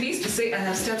am pleased to say I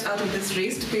have stepped out of this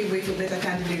race to pave way for better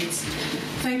candidates.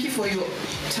 Thank you for your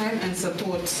time and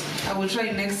support. I will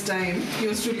try next time.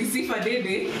 Yours truly, Sifa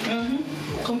Dede.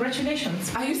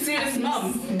 Congratulations. Are you serious,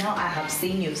 Mom? Now I have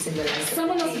seen you symbolize.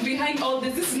 Someone else behind all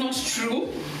this. This is not true.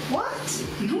 What?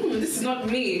 No, this is not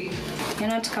me. You're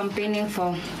not campaigning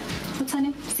for... What's her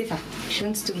name? Sifa. She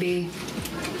wants to be...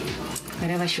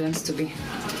 whatever she wants to be.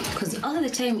 Because all the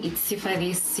time it's Sifa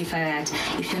this, Sifa that.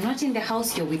 If you're not in the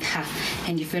house, you're with her.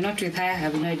 And if you're not with her, I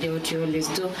have no idea what you always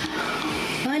do.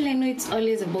 All I know, it's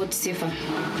always about Sifa.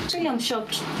 Actually, I'm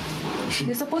shocked.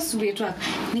 You're supposed to be at work.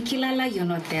 Nikilala, you're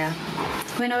not there.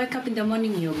 When I wake up in the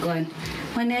morning, you're gone.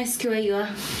 When I ask you where you are,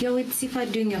 you're with Sifa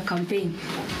doing your campaign.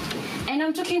 And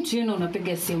I'm talking to you now,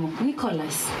 unapiga simu.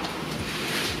 Nicholas.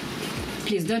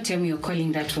 Please don't tell me you're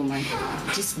calling that woman.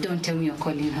 Just don't tell me you're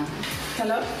calling her.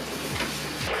 Hello?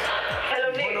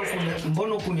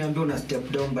 Mbona kuniambia una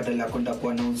step down badala ya kwenda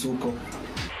kuwa na uzuko?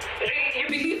 You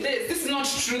believe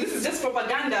not true. This is just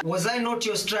propaganda. Was I not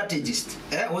your strategist?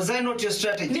 Was I not your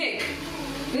strategist? Nick.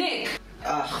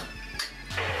 Hello?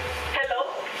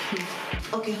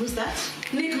 Okay, who's that?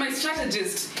 Nick, my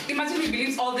strategist. Imagine he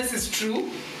believes all this is true.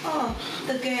 Oh,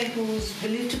 the guy who's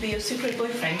believed to be your secret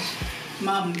boyfriend.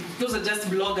 Mom, those are just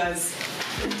bloggers.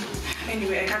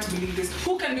 Anyway, I can't believe this.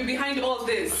 Who can be behind all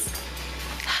this?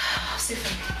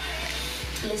 Sifa,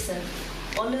 listen.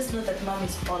 Always know that mom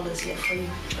is always here for you,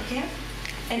 okay?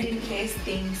 And in case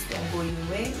things don't go your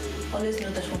way, always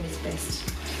know that home is best.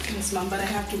 Yes, Mom, but I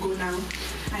have to go now.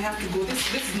 I have to go.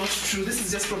 This is not true. This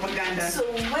is just propaganda. So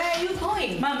where are you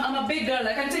going? Mom, I'm a big girl.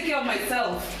 I can take care of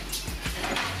myself.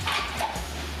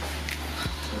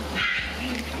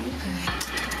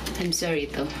 I'm sorry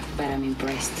though, but I'm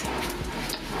impressed.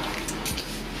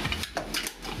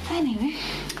 Anyway,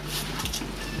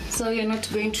 so you're not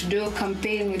going to do a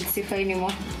campaign with Sifa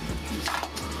anymore?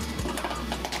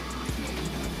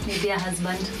 Maybe a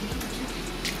husband.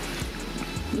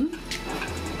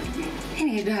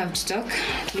 Anyway, you don't have to talk.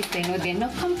 At least I know there are no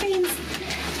campaigns.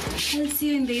 I'll see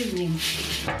you in the evening.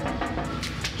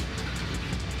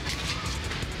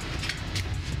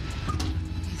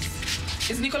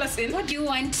 Is Nicholas in? What do you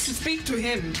want? To speak to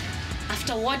him.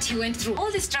 After what he went through,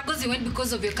 all the struggles he went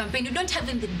because of your campaign, you don't have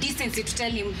even the decency to tell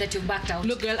him that you backed out.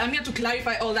 Look, girl, I'm here to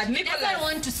clarify all that. Nicholas, I don't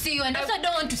want to see you, and also I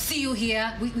don't want to see you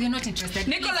here. We're not interested.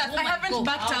 Nicholas, I haven't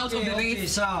backed out of the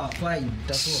race. Fine.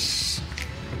 That's all.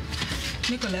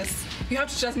 Nicholas, you have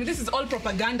to trust me. This is all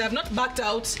propaganda. I've not backed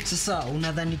out. Sasa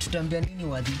unadhani tutambia nini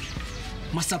wadhi?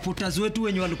 Masupporters wetu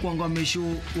wenye walikuwa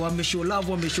wameshow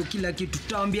love, wameshow kila kitu,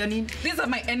 tutaambia nini? These are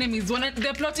my enemies.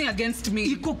 They're plotting against me.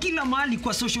 Iko kila mahali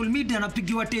kwa social media,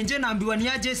 napigiwa tenje na ambiwa ni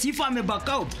aje Sifa ame back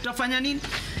out. Tutafanya nini?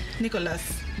 Nicholas,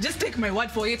 just take my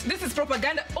word for it. This is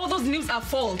propaganda. All those news are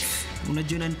false.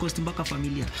 Unajua nani cost mpaka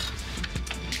familia?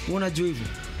 Unajua hivyo?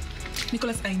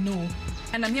 Nicholas, I know.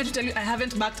 And I'm here to tell you I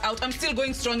haven't backed out. I'm still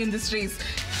going strong in this race.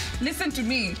 Listen to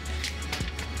me.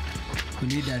 We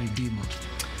need a redeemer.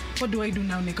 What do I do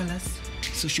now, Nicholas?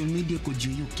 Social media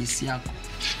kujua hiyo kesi yako.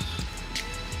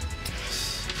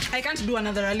 I can't do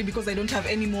another rally because I don't have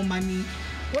any more money.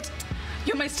 What?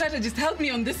 You're my strategist. Help me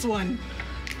on this one.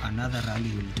 Another rally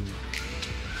will do.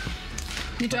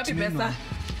 Nito wapi pesa?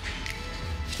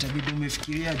 Itabidi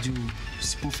umefikiria juu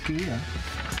usipofikiria.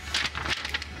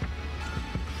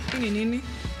 Nini?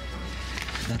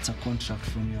 That's a contract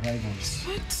from your rivals.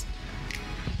 What?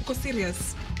 Uko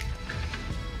serious?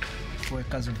 4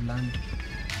 acres of land,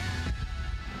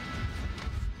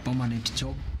 permanent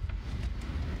job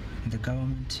in the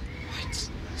government,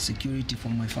 security for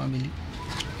my family.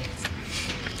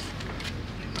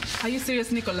 Are you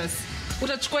serious, Nicholas?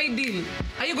 Utachukua hii deal?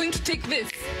 Are you going to take this?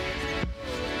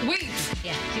 Wait.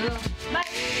 Yeah, you will. Bye.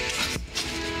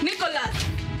 Nicholas!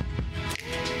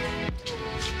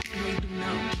 What do I do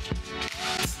now?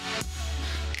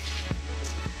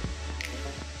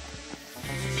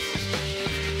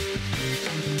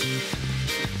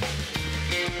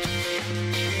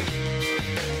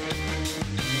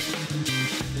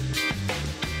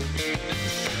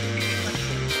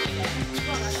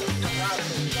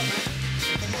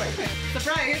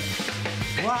 Surprise!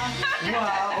 Wow!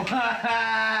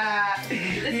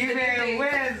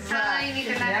 Imeweza!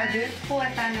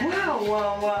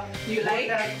 Wow! You like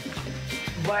that?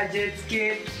 Budget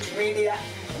kit media.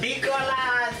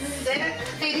 Nicholas!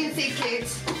 They didn't say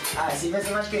kids. Sifa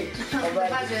so much kit.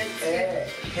 Budget.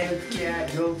 Healthcare,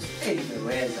 jobs.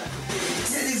 Imeweza.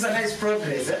 This is a nice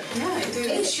progress. Yeah, it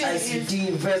is. ICT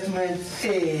investment.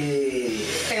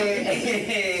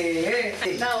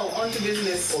 Now, on to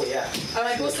business. Oh, yeah. Are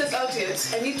my posters out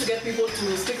yet? I need to get people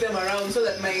to stick them around so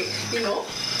that my,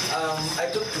 I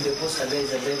talked to the poster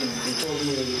guys and then they told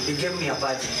me, they gave me a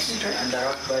budget, and a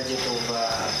rough budget of,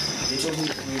 they told me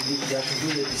they have to do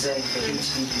the design, the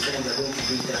HD design, they're going to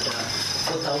do it at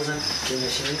 4,000 Kenya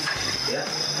shillings, yeah?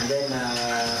 And then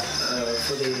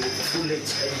for the full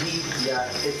HD, yeah,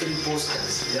 the 3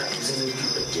 posters, yeah?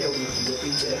 Zimepokea unapiga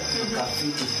picha,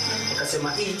 kafiti. Wakasema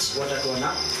each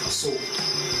watatuona so,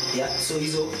 yeah? So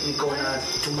hizo nikaona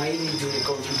Tumaini juu ni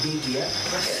county big, yeah?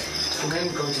 Tumaini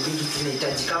county big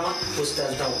tunahitaji kama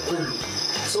posters za 10.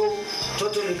 So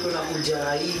total iko na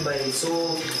kuja hii by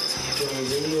so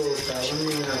tunaanza hiyo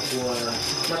tauni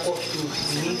na kwa kitu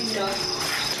mita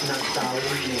na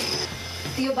tauni.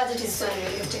 Your budget is so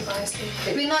unrealistic, honestly.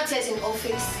 We're not yet in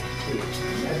office.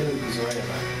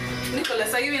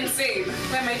 Nicholas, are you insane?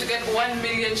 Where am I to get 1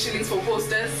 million shillings for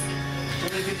posters?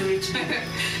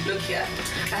 Look here,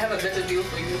 I have a better deal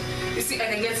for you. You see, I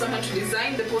can get someone to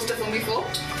design the poster for me for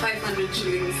 500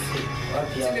 shillings.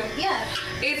 Yeah.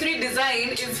 A3 design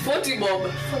is 40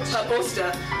 bob per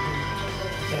poster.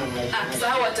 So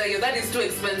how are you? That is too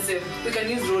expensive. We can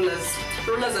use rollers.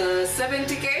 Rollers are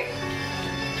 70k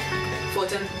for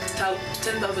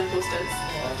 10,000 posters.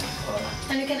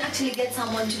 And you can actually get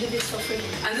someone to do this for free.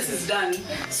 And this is done.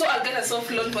 So I'll get a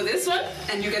soft loan for this one,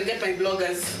 and you can get my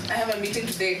bloggers. I have a meeting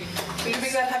today. Will you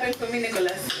make that happen for me,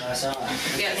 Nicholas?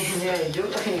 Yes.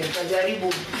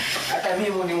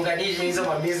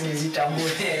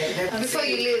 Before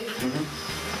you leave,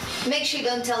 make sure you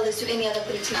don't tell this to any other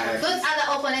politician. Those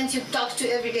other opponents you talk to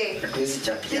every day. This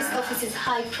office is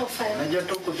high profile.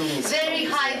 Very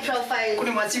high profile.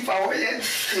 We'll see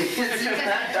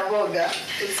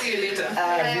you later.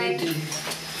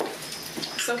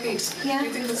 So Kate, do you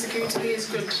think the security is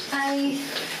good? I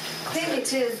think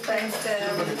it is, but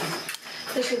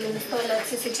they should install like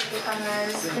CCTV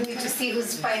cameras. We need to see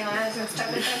who's spying on us and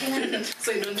stuff like that.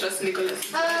 So you don't trust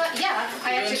Nicholas? Yeah,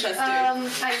 I don't actually trust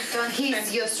him? I don't.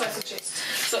 He's your strategist.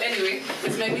 So anyway,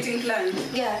 is my meeting planned?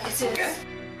 Yeah, it is. Okay.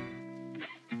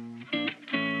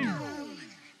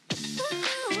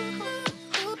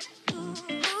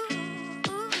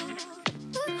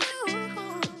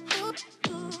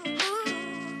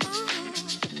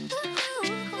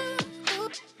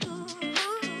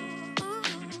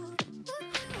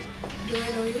 Do I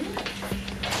know you?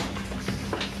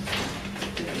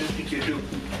 I think you do.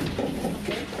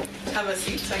 Okay. Have a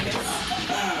seat, I guess.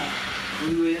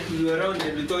 We were around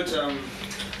and we thought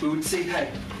we would say hi.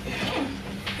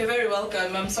 You're very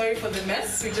welcome. I'm sorry for the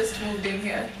mess. We just moved in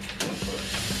here.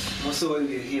 Also, while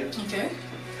we're here. Okay.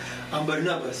 I'm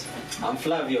Barnabas. I'm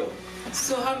Flavio.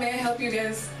 So how may I help you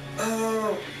guys?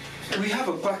 We have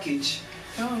a package.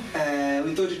 Oh.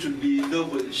 We thought it would be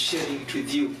noble sharing it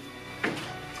with you.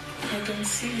 I can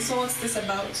see. So what's this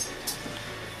about?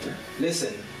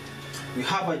 Listen, we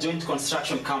have a joint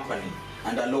construction company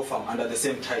and a law firm under the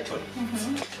same title.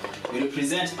 We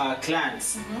represent our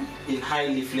clients in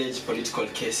highly fledged political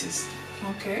cases.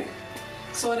 Okay.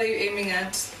 So what are you aiming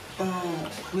at?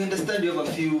 We understand you have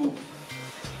a few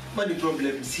money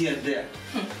problems here and there.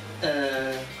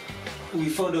 We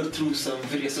found out through some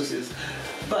various sources.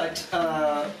 But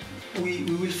we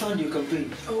will fund your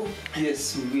campaign. Oh.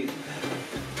 Yes, we will.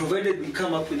 Provided we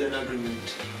come up with an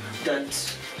agreement that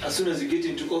as soon as you get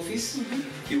into office,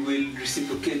 you will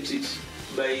reciprocate it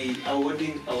by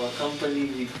awarding our company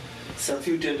with some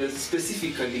few tenders,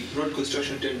 specifically road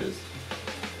construction tenders.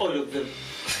 All of them.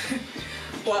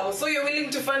 Wow, so you're willing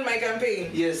to fund my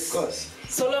campaign? Yes. Of course.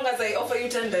 So long as I offer you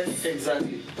tenders?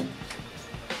 Exactly.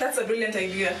 That's a brilliant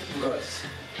idea. Of course.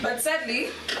 But sadly,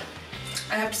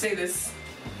 I have to say this.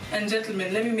 And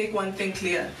gentlemen, let me make one thing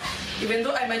clear. Even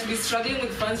though I might be struggling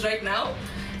with funds right now,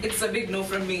 it's a big no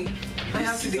from me. I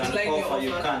have to decline your offer.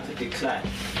 You can't decline.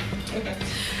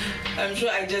 I'm sure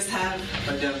I just have.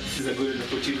 Madam, this is a good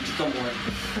opportunity. Come on.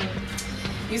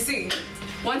 You see,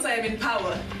 once I am in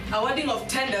power, awarding of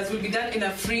tenders will be done in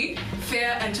a free,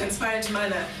 fair, and transparent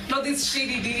manner. Not these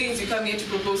shady dealings you come here to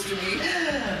propose to me.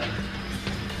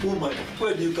 Woman,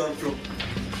 where do you come from?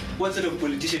 What sort of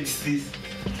politician is this?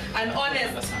 An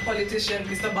honest politician,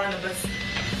 Mr. Barnabas.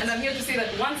 And I'm here to say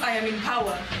that once I am in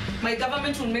power, my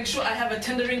government will make sure I have a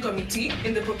tendering committee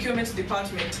in the procurement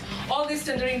department. All these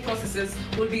tendering processes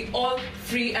will be all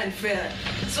free and fair.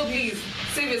 So please,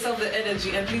 save yourself the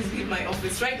energy and please leave my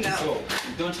office right now. So,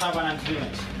 you don't have an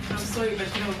agreement? I'm sorry, but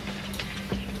no.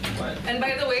 What? And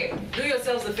by the way, do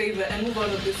yourselves a favor and move out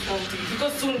of this county,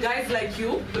 because soon guys like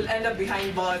you will end up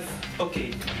behind bars.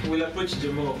 Okay, we'll approach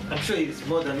Jaymo. I'm sure he's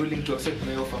more than willing to accept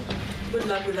my offer. Good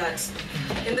luck with that.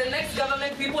 In the next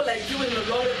government, people like you will no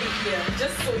longer be here,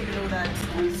 just so you know that.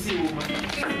 We'll see, woman.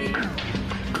 Please leave.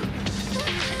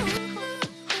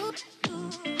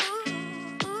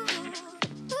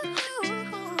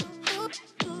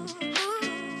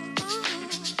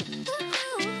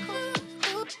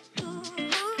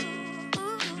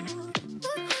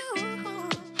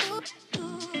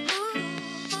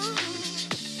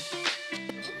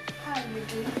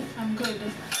 I'm good.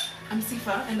 I'm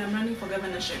Sifa and I'm running for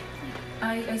governorship.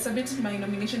 I submitted my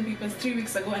nomination papers 3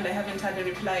 weeks ago and I haven't had a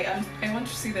reply. I want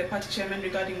to see the party chairman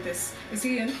regarding this. Is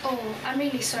he in? Oh, I'm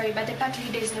really sorry, but the party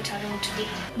leader is not around today.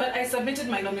 But I submitted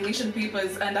my nomination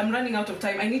papers and I'm running out of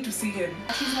time. I need to see him.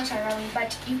 He's not around,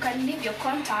 but you can leave your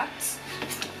contacts.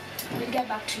 We'll get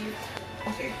back to you.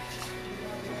 Okay.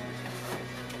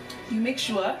 You make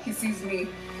sure he sees me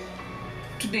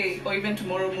today or even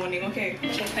tomorrow morning, okay?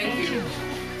 Okay, thank you.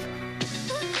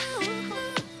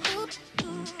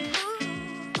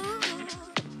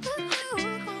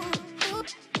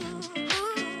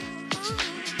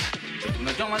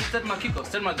 Stedma Kiko,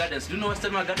 Stedma Gardens. Do you know what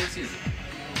Stedma Gardens is?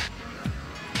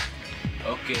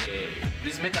 Okay,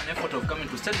 please make an effort of coming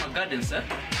to Stedma Gardens, eh?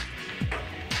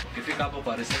 Okay, Ukifika hapo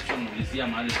kwa reception ulizia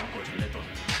mahali pako utaletwa.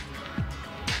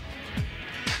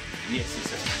 Yes,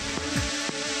 yes.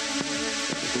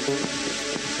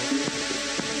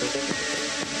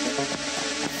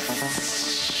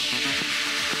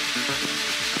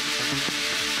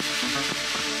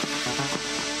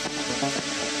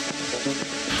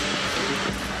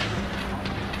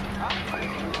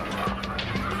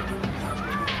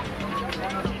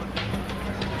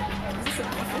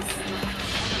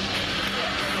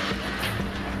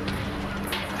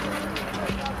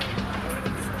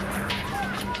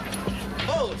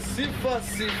 Oh,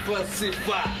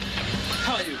 Sifa.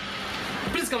 How are you?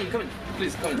 Please come in.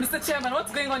 Please come in. Mr. Chairman,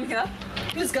 what's going on here?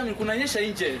 Please come in. Kunanyesha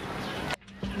nje.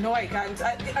 No, I can't.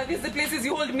 Are these the places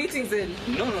you hold meetings in?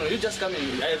 No, you just come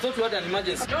in. I thought you had an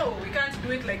emergency. No, we can't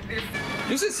do it like this.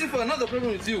 You see, Sifa, another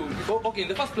problem with you. Okay, in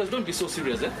the first place, don't be so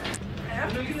serious, eh? I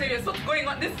have to be serious. What's going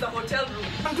on? This is a hotel room.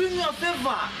 I'm doing you a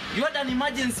favor. You had an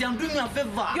emergency. I'm doing you a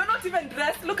favor. You're not even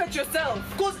dressed. Look at yourself.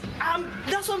 Because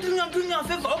that's what I'm doing you a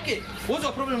favor. Okay, what's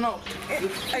your problem now?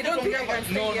 I don't think I can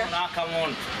stay here. No, come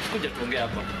on. Kuja tuongea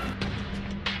hapa.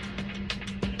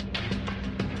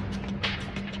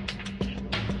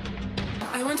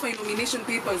 I want my nomination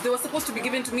papers. They were supposed to be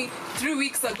given to me 3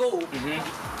 weeks ago.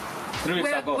 3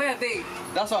 weeks ago. Where are they?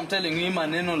 That's what I'm telling you,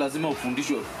 maneno lazima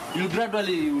ufundishwe. You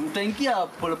gradually utaingia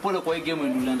pole kwa hii game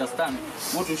and you'll understand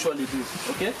what we usually do,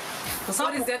 okay? So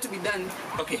what is there to be done?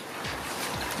 Okay.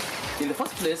 In the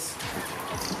first place,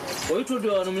 when you told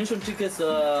your nomination tickets,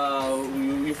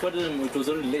 you forwarded them, it was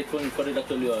only late when you forwarded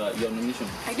actually your nomination.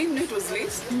 I didn't know it was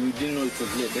late. You didn't know it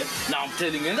was late, eh? Now I'm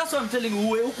telling you, and that's what I'm telling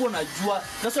you, uko unajua.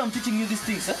 That's why I'm teaching you these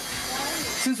things, eh?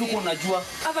 Since uko unajua.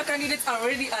 Other candidates are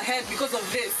already ahead because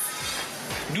of this.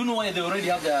 Do you know why they already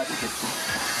have their tickets?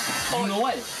 Do you know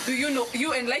why? Do you know?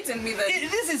 You enlighten me then.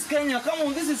 This is Kenya. Come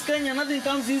on, this is Kenya. Nothing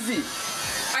comes easy.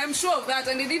 I am sure of that,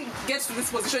 and they didn't get to this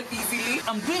position easily.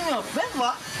 I'm doing you a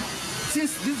favor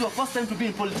since this is your first time to be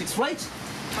in politics, right?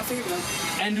 A favor.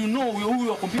 And you know who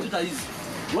your competitor is,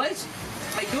 right?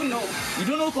 I do know. You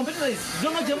don't know who competitor is? You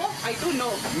don't know Jaymo? I do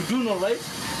know. You do know, right?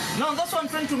 Now that's why I'm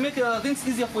trying to make things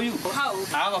easier for you. How?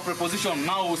 I have a preposition.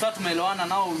 Now start tumeelewana.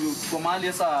 Now kwa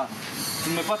mahali sasa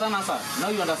tumepatana sasa. Now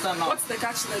you understand now. What's the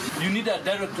catch then? You need a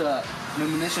direct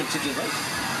nomination ticket, right?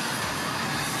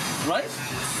 Right?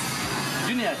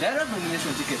 You need a direct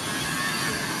nomination ticket.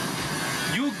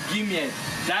 You give me a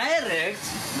direct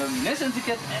nomination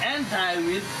ticket and I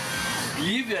will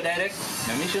give you a direct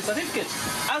nomination certificate.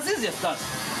 As easy as that.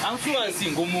 I'm sure I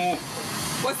see ngumu.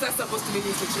 What's that supposed to be,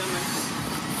 Mr. Chairman?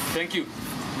 Thank you.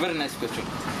 Very nice question.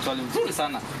 Swali nzuri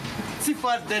sana.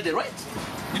 Sifa Dede, right?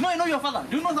 I know your father.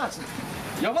 Do you know that?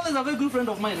 Your father is a very good friend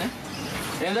of mine, eh?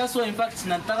 And that's why in fact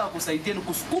nataka kusaidia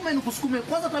nikusukume.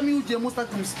 Kwanza hata mimi Jaymo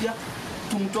sitaki kumsikia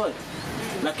tumtoe.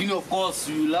 Lakini of course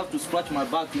you love to scratch my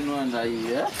back, and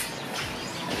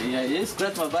you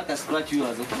scratch my back, I scratch you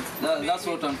as okay. That's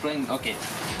what I'm trying. Okay.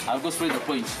 I'll go straight to the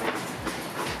point. So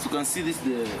you can see this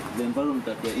the environment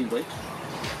that we're in, right?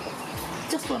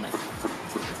 Just one night.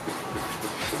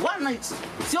 One night.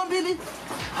 Sio mbili?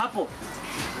 Hapo.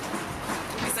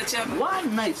 Mr. Chairman.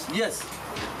 One night, yes.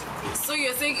 So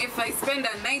you're saying if I spend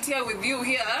a night here with you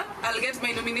here, I'll get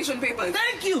my nomination papers?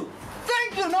 Thank you.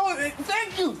 No,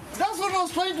 thank you. That's what I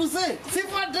was trying to say.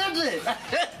 Sifa Dede. That's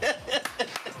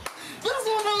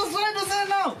what I was trying to say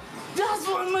now. Just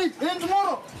one night. And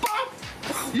tomorrow, pop,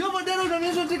 you have a direct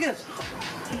nomination ticket.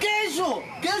 Kesho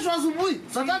asubuhi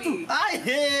saa 3.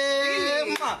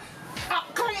 Really?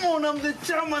 Come on, I'm the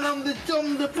chairman, I'm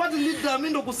the party leader, mimi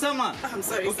ndo kusema. I'm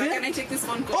sorry, okay? Sir, can I take this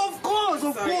phone call? Of course.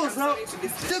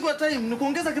 Take your time.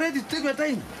 Nikuongeza credit, take your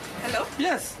time. Hello?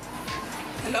 Yes.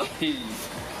 Hello? Hey.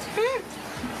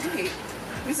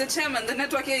 Mr. Chairman, the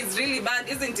network here is really bad,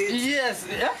 isn't it? Yes.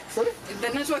 Yeah? Sorry? The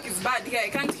network is bad here. I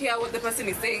can't hear what the person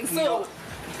is saying. So, no.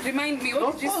 Remind me,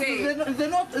 what did you say?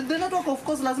 The network of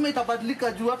course lazima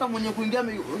itabadilika juu hata mwenye kuingia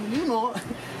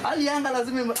hali anga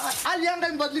lazima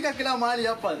imebadilika kila mahali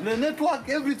hapa. The network,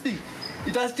 everything.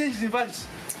 It has changed in fact.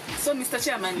 So Mr.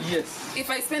 Chairman, yes. If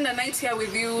I spend a night here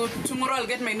with you, tomorrow I'll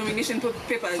get my nomination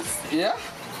papers. Yeah?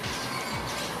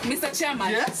 Mr. Chairman.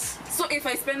 Yes. So if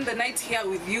I spend the night here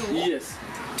with you, yes.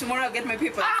 Tomorrow I'll get my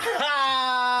papers.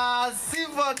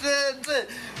 Sifa Dede.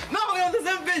 Now we're on the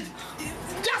same page.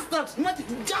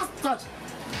 Just that.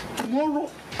 Tomorrow,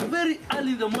 very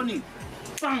early in the morning,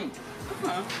 bang,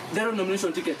 their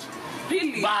nomination ticket.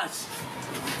 Really? But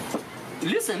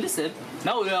listen.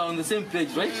 Now we are on the same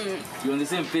page, right? You're on the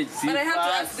same page. But I have to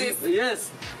ask this. Yes.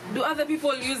 Do other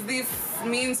people use this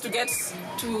means to get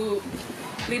to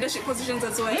leadership positions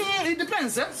as well? It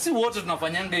depends, eh? See what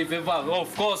tunafanyanga if ever.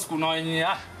 Of course, kuna wenye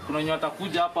kuna wenye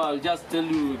watakuja hapa, I'll just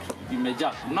tell you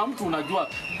imejaa. Na mtu unajua,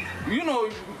 you know,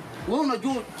 wewe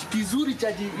unajua kizuri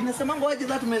cha inasemanga waje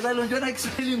that mezali unajua na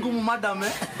Kiswahili ngumu madam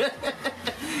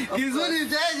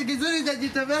kizuri cha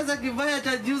jitembeza kibaya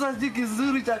cha juza si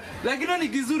kizuri cha lakini ni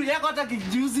kizuri yako hata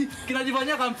kijuzi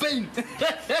kinajifanyia campaign.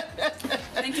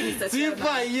 Thank you, Mr.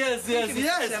 Sifa,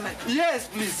 yes,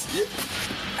 please.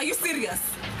 Are you serious?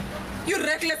 You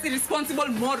reckless, irresponsible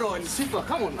moron. Sifa,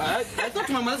 come on. I thought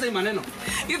tumemaliza hii maneno.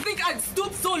 You think I'd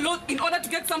stoop so low in order to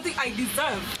get something I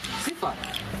deserve? Sifa,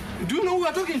 do you know who you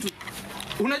are talking to?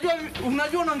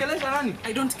 Unajua unaongelesha nani?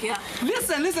 I don't care.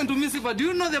 Listen to me, Sifa. Do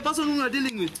you know the person who you are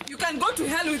dealing with? You can go to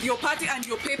hell with your party and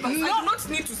your papers. No. I do not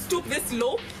need to stoop this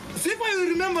low. Sifa, you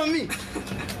remember me?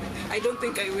 I don't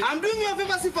think I will. I'm doing you a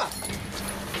favor, Sifa.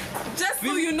 Just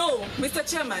so you know, Mr.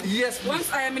 Chairman. Yes, please.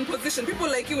 Once I am in position, people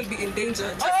like you will be in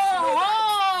danger.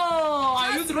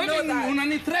 Are you threatening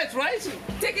unani threat, right?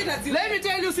 Take it as you Let me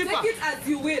tell you, Sifa. Take it as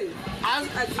you will.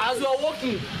 As you are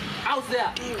walking out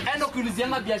there, enda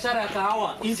kuuliziana biashara ya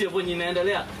kahawa nje venye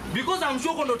inaendelea. Because I'm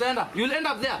sure kondo utaenda. You'll end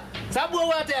up there. Sababu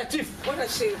wewe hata ya chief. What a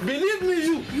shame. Believe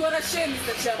me, you are ashamed,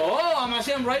 Mr. Chairman. Oh, I'm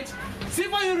ashamed, right?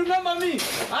 Sifa, you remember me?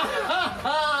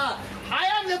 I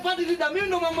am the party leader. Mimi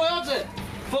ndo mambo yote.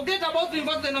 Forget about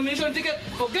the nomination ticket.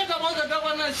 Forget about the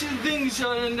governorship thing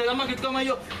kama kitu kama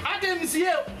hiyo. Hata Msee.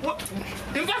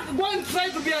 In fact, go and try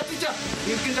to be a teacher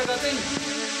in kindergarten.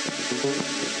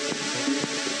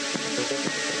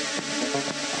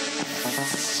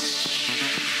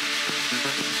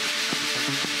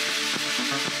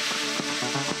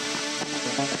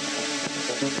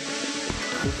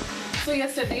 So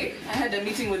yesterday, I had a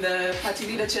meeting with the party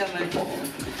leader chairman.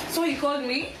 So he called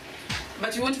me,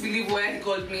 but you won't believe where he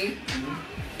called me.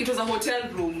 It was a hotel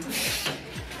room.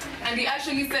 And he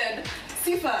actually said,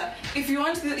 Sifa, if you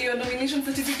want your nomination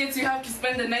certificates, you have to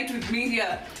spend the night with me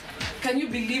here. Can you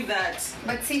believe that?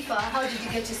 But Sifa, how did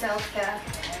you get yourself there?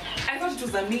 I thought it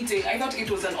was a meeting. I thought it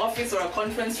was an office or a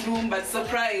conference room, but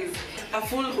surprise, a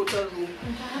full hotel room.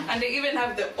 And they even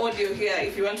have the audio here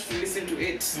if you want to listen to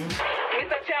it.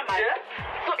 Mr. Chairman,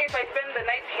 so if I spend the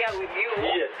night here with you,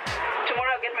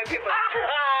 tomorrow I'll get my papers.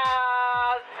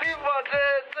 Sifa,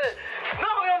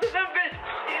 now we're on the same page.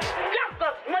 Just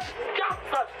us.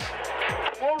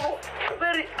 Tomorrow,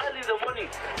 very early in the morning.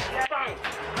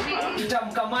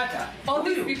 Tutamkamata. All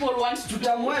these people want to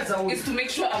do is to make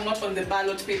sure I'm not on the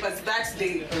ballot papers that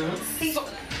day. So,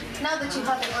 now that you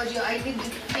have the audio, I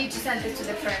need to send it to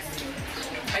the press.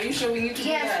 Are you sure we need to do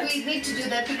that? Yes, we need to do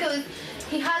that because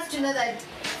he has to know that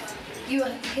you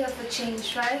are here for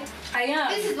change, right? I am.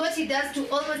 This is what he does to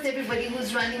almost everybody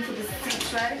who's running for the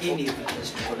seat, right? Hii ni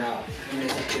evidence tuko nao.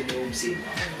 Tunaweza kutumia Msee.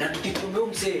 Na tukitumia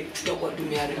Msee tutakuwa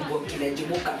tumeharibu kila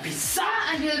jimbo kabisa.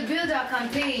 And you'll build our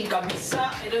campaign.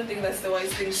 Kabisa. I don't think that's the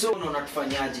wise thing. So unaona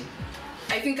tufanyaje?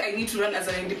 I think I need to run as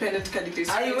an independent candidate.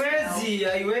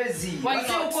 Haiwezi.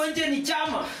 Wasi uko nje ni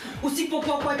chama.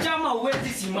 Usipokuwa kwa chama huwezi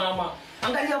simama.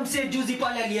 Angalia Msee juzi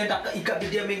pale alienda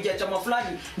ikabidi ameingia chama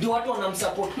fulani ndio watu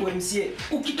wanamsupport kwa Msee.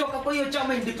 Ukitoka kwa hiyo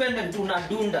chama independent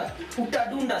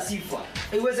utadunda Sifa.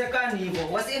 Haiwezekani hivyo.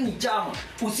 Wasi ni chama.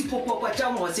 Usipokuwa kwa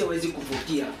chama wasi hawezi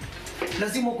kuvutia.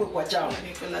 Lazima uwe kwa chama.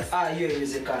 Hiyo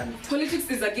haiwezekani.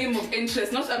 Politics is a game of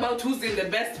interest, not about who's in the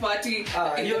best party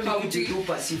in the county.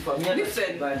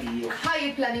 Listen, how are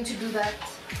you planning to do that?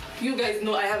 You guys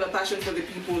know I have a passion for the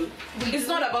people. It's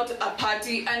not about a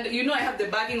party, and you know I have the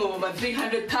backing of over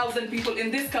 300,000 people in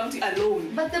this county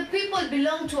alone. But the people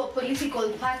belong to a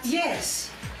political party. Yes.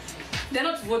 They're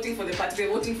not voting for the party, they're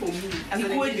voting for me. Ni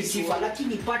kweli Sifa,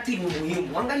 lakini party ni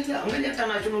muhimu. Angalia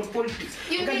international politics.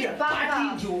 Angalia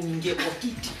party ndio uingie kwa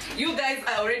kiti. You guys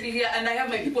are already here and I have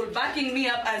my people backing me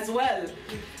up as well.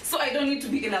 So I don't need to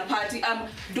be in a party. I'm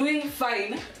doing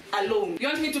fine alone. You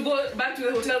want me to go back to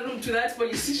the hotel room to that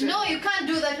politician? No, you can't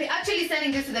do that. We're actually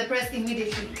sending this to the press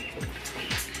immediately.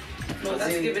 No,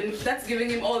 that's giving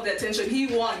him all the attention he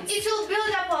wants. It will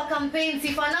build up our campaign,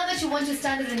 Sifa, now that you want to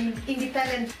stand as an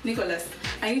independent. Nicholas,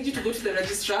 I need you to go to the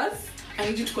registrars. I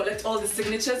need you to collect all the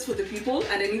signatures for the people,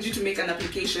 and I need you to make an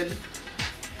application.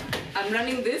 I'm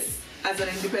running this as an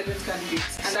independent candidate,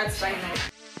 and that's fine now.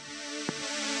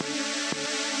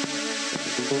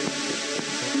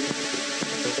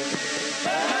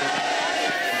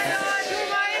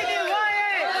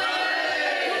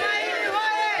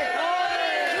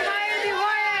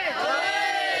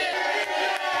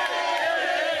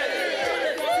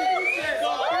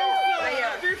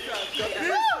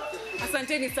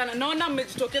 Asanteni sana. Naona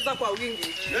mmejitokeza kwa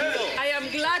wingi. I am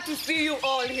glad to see you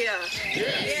all here.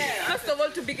 First of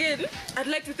all, to begin, I'd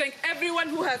like to thank everyone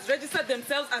who has registered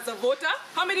themselves as a voter.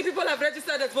 How many people have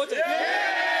registered as voters?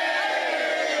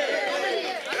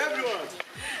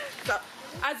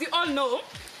 As you all know,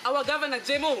 our Governor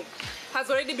Jaymo has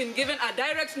already been given a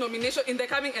direct nomination in the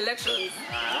coming elections.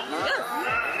 Yes.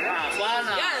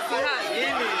 Yes, he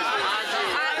has.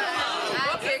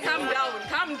 Okay,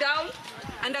 calm down.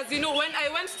 And as you know, when I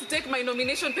went to take my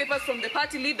nomination papers from the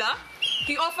party leader,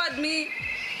 he offered me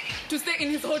to stay in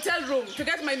his hotel room to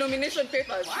get my nomination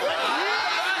papers.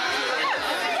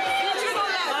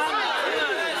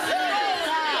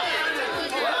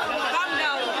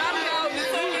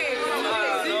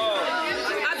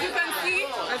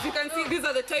 These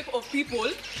are the type of people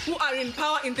who are in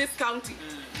power in this county.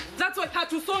 That's why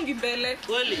hatusongi mbele.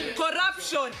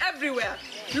 Corruption everywhere.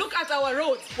 Look at our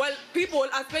roads while people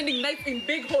are spending nights in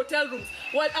big hotel rooms,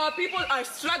 while our people are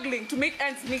struggling to make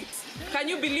ends meet. Can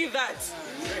you believe that?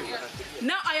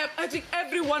 Now I am urging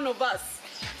every one of us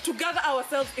to gather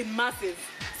ourselves in masses.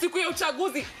 Siku ya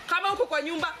uchaguzi, kama uko kwa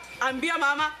nyumba, ambia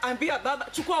mama, ambia baba,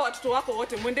 chukua watoto wako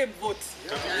wote mwende mvote.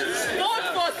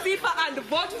 Vote for Sifa and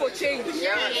vote for change.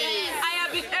 I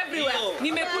have been everywhere.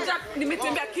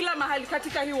 Nimetembea kila mahali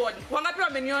katika hii ward. Wangapi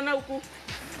wameniona huku?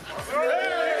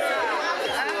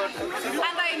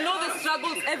 And I know the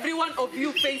struggles every one of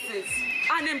you faces.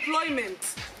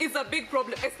 Unemployment is a big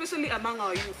problem, especially among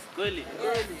our youth.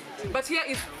 But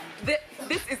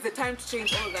this is the time to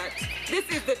change all that. This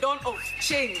is the dawn of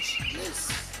change.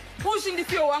 Ushindi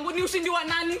sio wangu, ni ushindi wa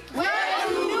nani?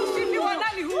 Ni ushindi wa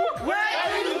nani huu?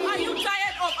 Are you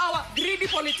tired of our greedy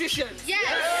politicians? Yes.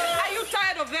 Are you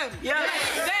tired of them? Yes.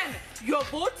 Then your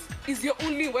vote is your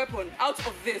only weapon out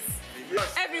of this.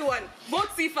 Yes. Everyone, vote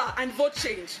Sifa and vote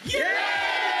change. Yes.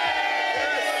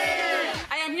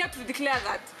 I am here to declare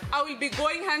that I will be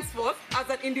going henceforth as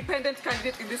an independent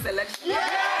candidate in this election.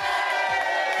 Yes.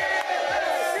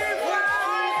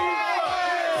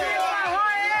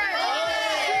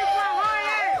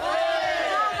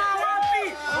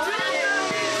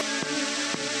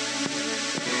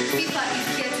 Sifa is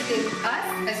here today with us,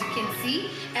 as you can see,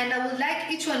 and I would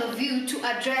like each one of you to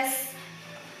address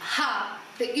her,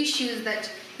 the issues that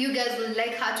you guys would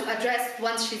like her to address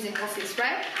once she's in office,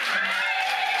 right?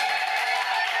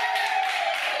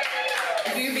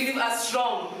 Do you believe a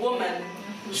strong woman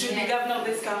should be governor of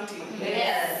this county?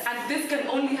 Yes. And this can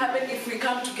only happen if we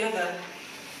come together.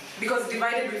 Because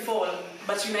divided we fall,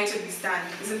 but united we stand.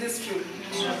 Isn't this true?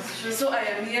 Yes. So I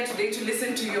am here today to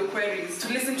listen to your queries, to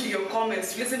listen to your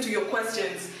comments, to listen to your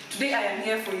questions. Today I am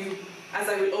here for you, as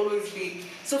I will always be.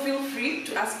 So feel free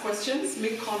to ask questions,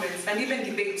 make comments, and even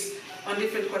debate on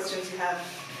different questions you have.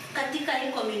 Katika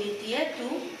hii community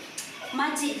yetu,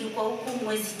 maji ilikuwa huku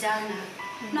mwezi jana.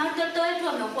 Na watoto wetu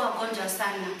wamekuwa wagonjwa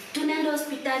sana. Tunaenda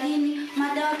hospitalini,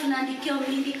 madawa tunaandikia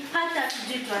mingi, hata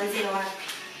tujui tuanzie wapi.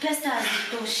 Pesa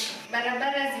hazitoshi.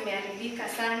 Barabara zimeharibika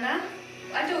sana.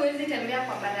 Hata huwezi tembea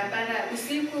kwa barabara.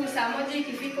 Usiku saa moja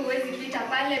ikifika huwezi pita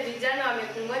pale, vijana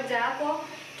wamekungoja hapo.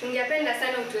 Tungependa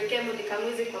sana utuwekee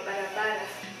mulikamuzi kwa barabara.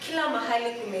 Kila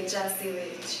mahali kumejaa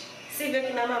sewage. Sivyo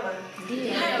kina mama?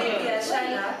 Ndio.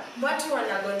 Biashara, watu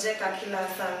wanagonjeka kila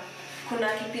saa. Kuna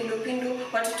kipindupindu,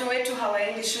 watoto wetu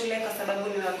hawaendi shule kwa sababu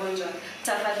ni wagonjwa.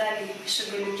 Tafadhali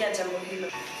shughulikia jambo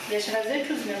hilo. Biashara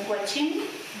zetu zimekuwa chini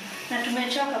na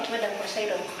tumechoka kwenda kwa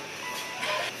sidewalk.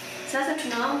 Sasa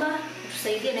tunaomba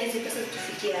tusaidie na hizi pesa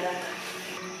tufikie haraka.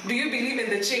 Do you believe in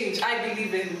the change I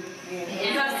believe in?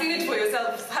 You have seen it for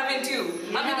yourselves, haven't you?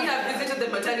 How many have visited the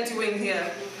maternity wing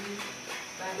here?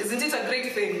 Isn't it a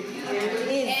great thing?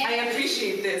 I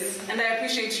appreciate this, and I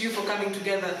appreciate you for coming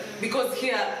together, because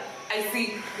here I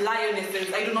see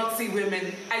lionesses, I do not see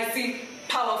women. I see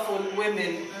powerful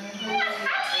women.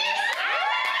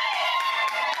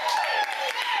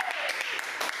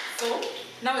 So,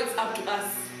 now it's up to us.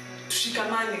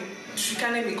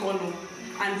 Tushikane mikono,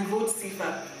 and we vote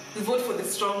Sifa. We vote for the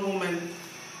strong woman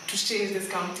to change this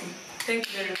county. Thank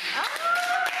you very much.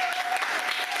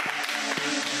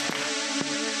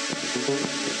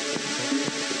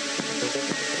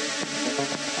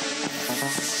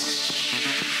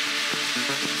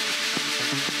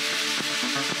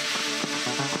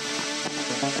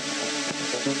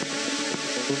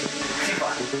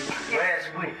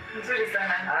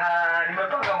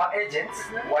 Nimepanga ma agents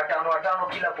watano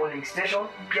kila polling station,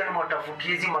 pia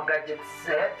nimewatafutia hizi gadgets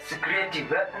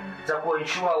secretive za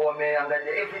kuensure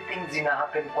wameangalia everything zina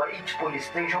happen kwa each police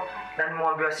station, na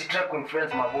nimwambia wasitry ku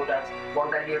influence my voters,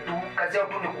 waangalie tu kazi yao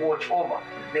tu ni ku watch over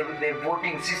the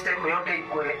voting system yote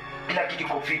ikwe kila kitu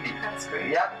iko fiti.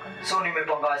 Yeah, so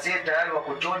nimepanga wazee tayari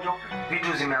wako chonjo,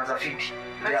 vitu zimeanza fiti.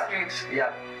 That's great.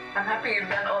 Yeah. I'm happy you've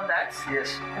done all that.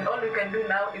 Yes. And all we can do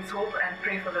now is hope and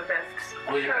pray for the best.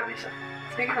 Sure.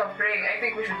 Speaking of praying, I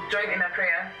think we should join in a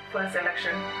prayer for this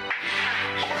election.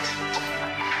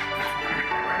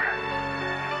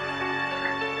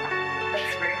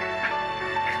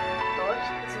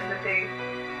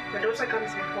 your daughter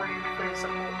comes before you for your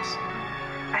support.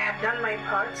 I have done my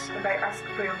part and I ask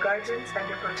for your guidance and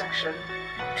your protection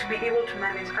to be able to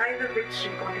manage either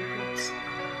victory or defeat.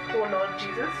 Oh Lord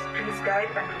Jesus, please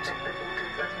guide and protect the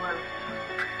voters as well.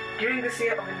 During this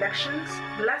year of elections,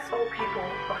 bless all people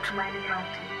of Tumaini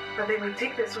County that they may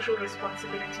take their social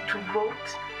responsibility to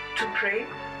vote, to pray,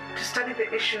 to study the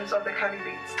issues of the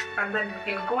candidates, and then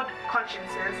in good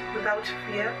consciences, without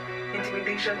fear,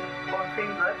 intimidation, or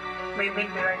favor, may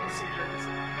make the right decisions.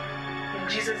 In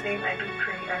Jesus' name I do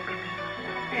pray and believe.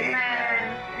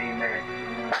 Amen. Amen.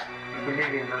 You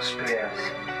believe in those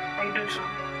prayers? I do too.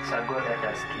 It's a God that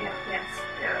has care. Yes.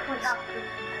 Yeah.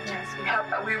 Yes,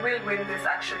 we will win this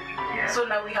actually. Yeah. So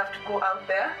now we have to go out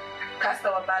there, cast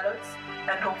our ballots,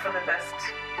 and hope for the best.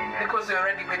 Amen. Because we're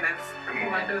already winners. We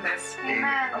will do this.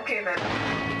 Amen. Okay then.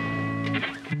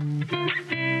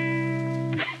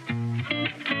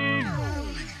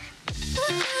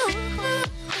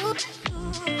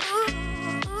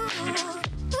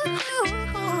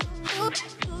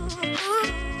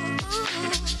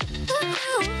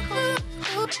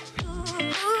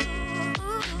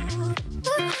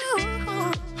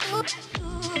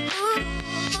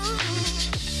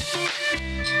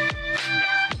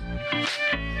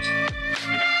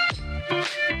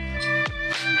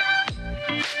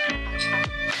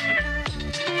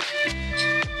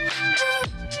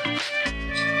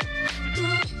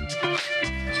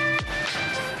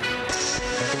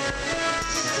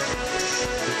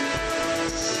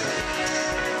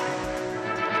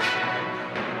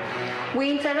 We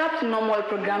interrupt normal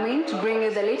programming to bring you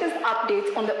the latest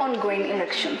updates on the ongoing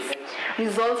elections.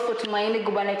 Results for Tumaini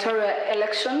gubernatorial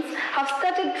elections have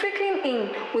started trickling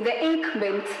in, with the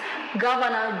incumbent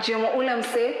Governor Jaymo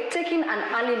Msee taking an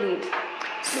early lead.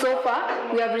 So far,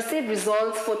 we have received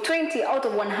results for 20 out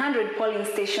of 100 polling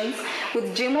stations,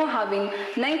 with Jaymo having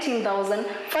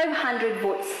 19,500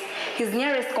 votes. His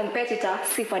nearest competitor,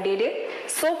 Sifa Dede,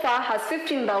 so far has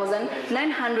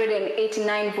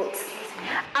 15,989 votes.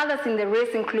 Others in the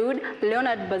race include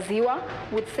Leonard Baziwa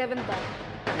with 7,000.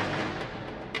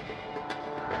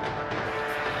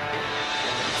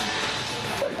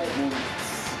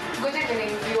 Good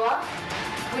evening, viewer.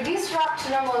 We disrupt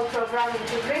normal programming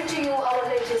to bring to you our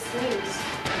latest news.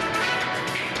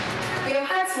 We have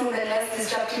had smoothness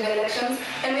disrupting the elections,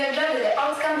 and we are glad that the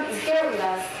outcome is here with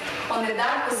us. On the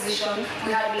third position,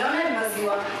 we had Leonard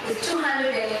Baziwa with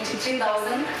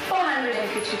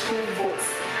 283,452 votes.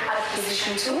 At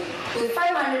position 2, with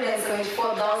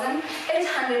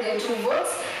 574,802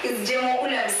 votes, is Jaymo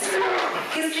Msee.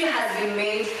 History has been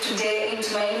made today in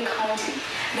Tumaini County.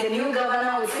 The new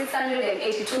governor with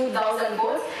 682,000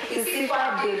 votes is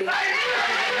Sifa Dede.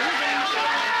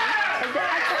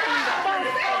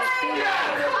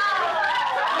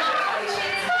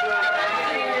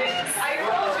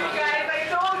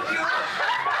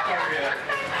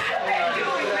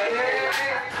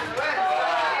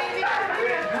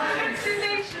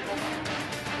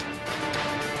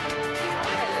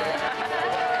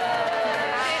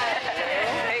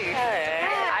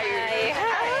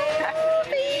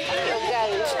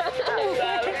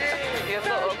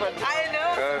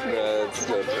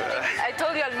 I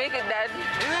told you I'll make it, Dad.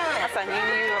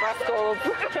 Asanini, rascals.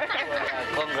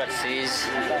 Congrats, sis.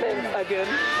 Thanks again.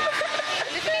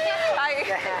 Hi.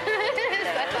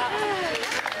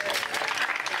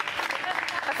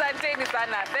 Asanteni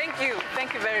sana. Thank you.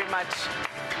 Thank you very much.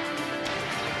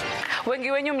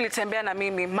 Wengi wenyu mlitembea na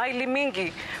mimi maili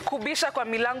mingi, kubisha kwa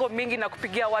milango mingi na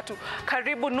kupigia watu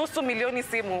karibu nusu milioni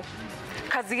simu.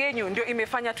 Kazi yenyu ndio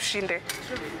imefanya tushinde.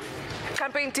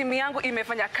 Campaign team yangu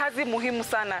imefanya kazi muhimu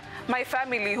sana. My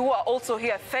family who are also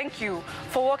here, thank you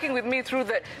for working with me through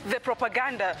the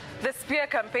propaganda, the spear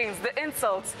campaigns, the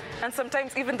insults, and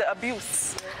sometimes even the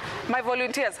abuse. My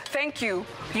volunteers, thank you.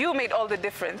 You made all the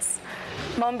difference.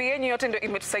 Maombi yenu yote ndio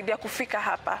imetusaidia kufika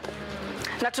hapa.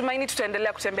 Natumaini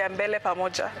tutaendelea kutembea mbele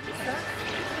pamoja.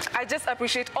 I just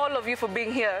appreciate all of you for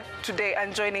being here today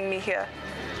and joining me here.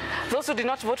 Those who did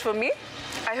not vote for me,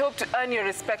 I hope to earn your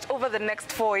respect over the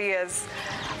next 4 years.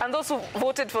 And those who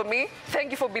voted for me,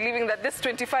 thank you for believing that this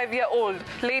 25-year-old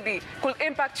lady could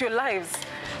impact your lives,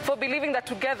 for believing that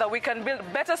together we can build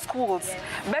better schools,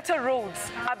 better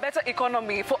roads, a better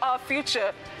economy for our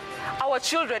future, our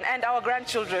children and our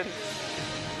grandchildren.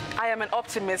 I am an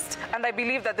optimist, and I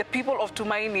believe that the people of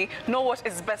Tumaini know what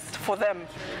is best for them.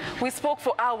 We spoke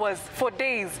for hours, for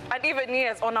days, and even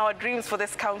years on our dreams for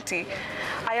this county.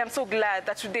 I am so glad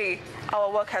that today our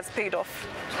work has paid off.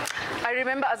 I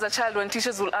remember as a child when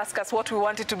teachers would ask us what we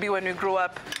wanted to be when we grow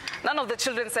up. None of the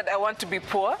children said, I want to be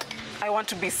poor, I want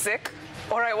to be sick,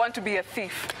 or I want to be a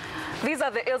thief. These are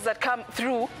the ills that come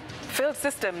through failed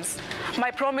systems.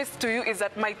 My promise to you is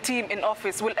that my team in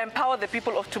office will empower the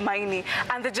people of Tumaini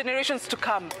and the generations to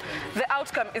come. The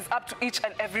outcome is up to each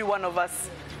and every one of us.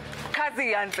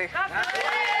 Kazi ianze.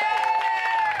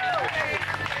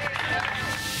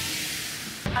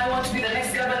 I want to be the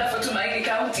next governor for Tumaini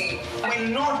County. Will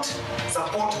not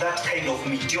support that kind of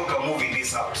mediocre move in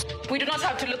this house. We do not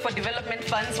have to look for development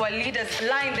funds while leaders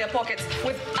line their pockets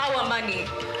with our money,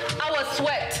 our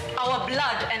sweat, our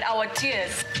blood, and our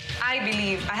tears. I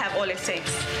believe I have all it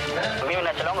takes. Mimi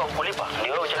nachelonga kulipa.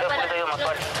 Ndio wewe uchelewe kuuliza hiyo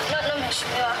maswali. No,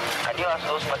 mheshimiwa. Can you ask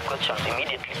those bad questions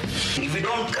immediately? If we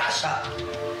don't cash her,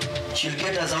 she'll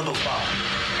get us out of power.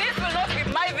 This will not be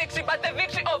my victory, but the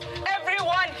victory of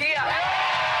everyone here.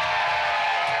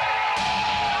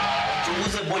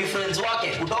 Chunguze boyfriends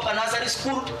wake kutoka nursery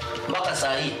school mpaka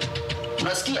saa hii.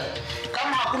 Unasikia?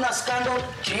 Kama hakuna scandal,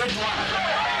 create one.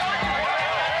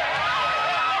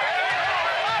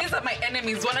 These are my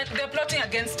enemies. They're plotting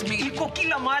against me. Iko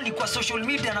kila mahali kwa social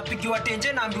media, napigiwa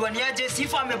tenje na ambiwa niaje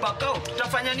Sifa ameback out.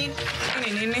 Utafanya nini?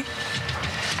 Nini?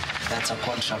 That's a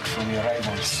contract from your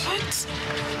rivals. What?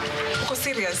 Uko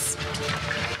serious?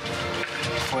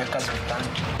 For a cousin plan.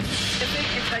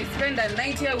 If I spend a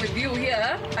night here with you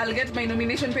here, I'll get my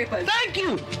nomination papers. Thank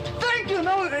you! Thank you!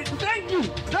 No, thank you!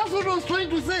 That's what I was trying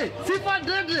to say. Sifa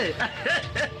Dede!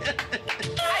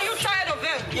 Are you tired of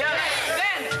them? Yeah.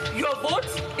 Then your vote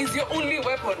is your only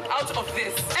weapon out of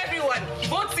this. Everyone,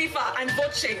 vote Sifa and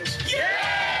vote change. Yeah!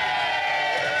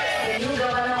 The new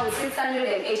governor with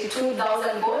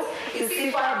 682,000 votes is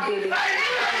Sifa Dede.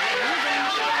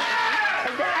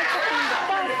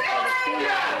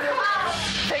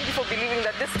 Thank you for believing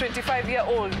that this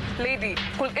 25-year-old lady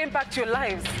could impact your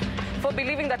lives. For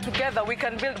believing that together we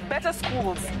can build better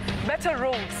schools, better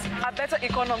roads, a better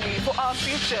economy for our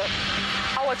future,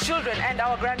 our children and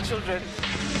our grandchildren.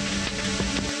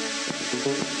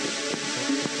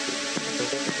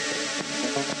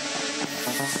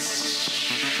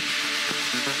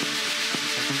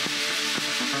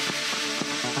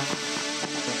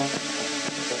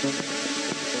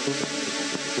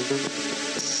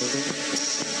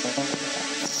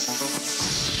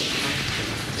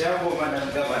 Jambo,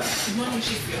 Madam Governor. Good morning,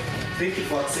 Chief. Thank you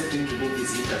for accepting to do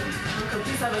this interview. Welcome.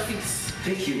 Please have a seat.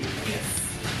 Thank you. Yes.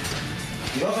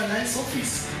 You have a nice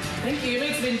office. Thank you. You know,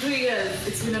 it's been 3 years.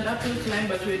 It's been an uphill climb,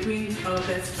 but we're doing our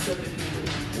best to serve the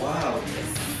people. Wow.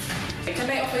 Yes. Can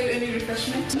I offer you any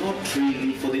refreshment? Not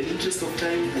really. For the interest of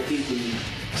time, I think we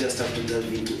just have to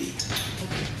delve into it.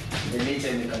 Okay. In the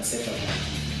meantime, you can set up.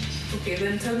 Okay,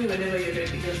 then tell me whenever you're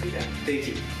ready. You'll be there. Thank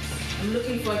you. I'm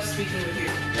looking forward to speaking with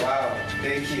you. Wow.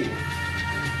 Thank you.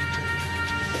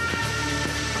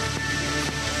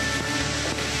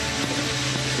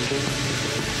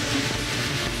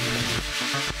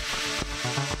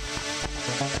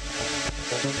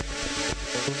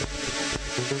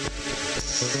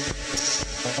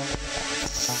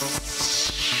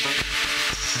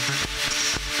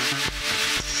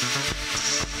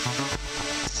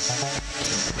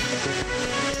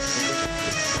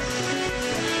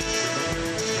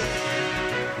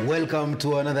 Welcome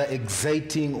to another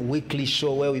exciting weekly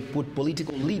show where we put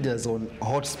political leaders on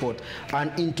hotspot.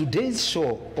 And in today's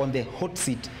show, on the hot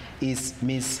seat, is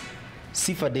Miss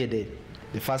Sifa Dede,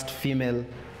 the first female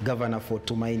governor for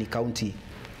Tumaini County.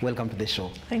 Welcome to the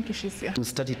show. Thank you, Shisia. To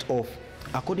start it off,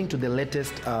 according to the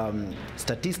latest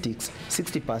statistics,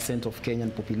 60% of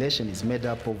Kenyan population is made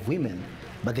up of women.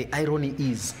 But the irony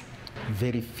is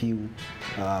very few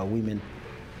women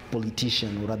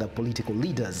politicians, or rather political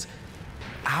leaders.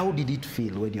 How did it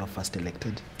feel when you were first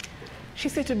elected? She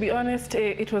said, to be honest,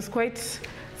 it was quite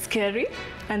scary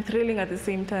and thrilling at the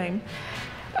same time.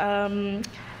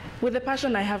 With the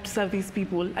passion I have to serve these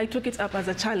people, I took it up as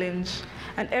a challenge.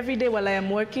 And every day while I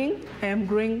am working, I am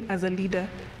growing as a leader.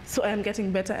 So I am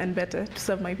getting better and better to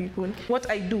serve my people. What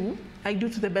I do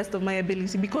to the best of my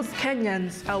ability because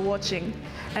Kenyans are watching.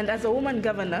 And as a woman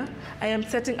governor, I am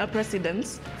setting a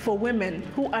precedence for women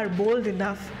who are bold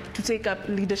enough to take up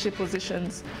leadership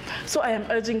positions. So I am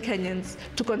urging Kenyans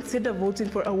to consider voting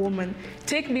for a woman.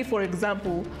 Take me, for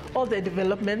example, all the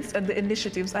developments and the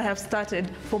initiatives I have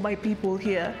started for my people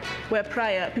here, where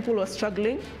prior people were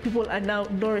struggling, people are now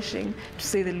nourishing, to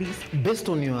say the least. Based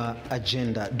on your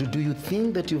agenda, do you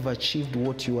think that you've achieved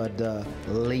what you had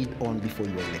laid on before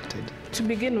you were elected? To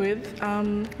begin with,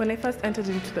 when I first entered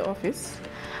into the office,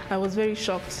 I was very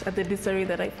shocked at the disarray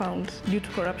that I found due to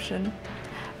corruption.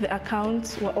 The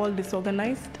accounts were all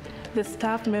disorganized. The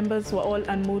staff members were all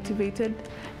unmotivated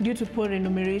due to poor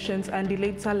remunerations and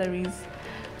delayed salaries.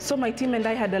 So my team and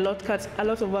I had a lot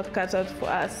of work cut out for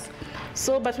us.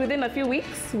 So, but within a few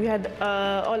weeks, we had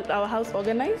all our house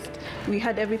organized, we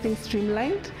had everything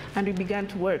streamlined, and we began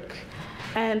to work.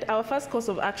 And our first course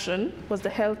of action was the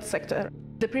health sector.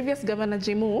 The previous Governor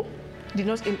Jaymo did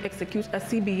not execute a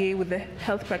CBA with the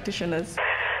health practitioners.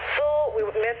 So we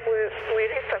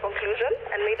reached a conclusion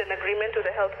and made an agreement with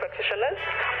the health practitioners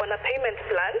on a payment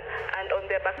plan and on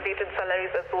their backdated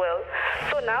salaries as well.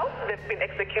 So now they've been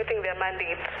executing their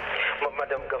mandate.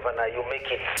 Madam Governor, you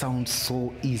make it sound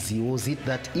so easy. Was it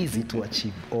that easy to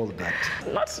achieve all that?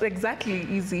 Not exactly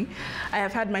easy. I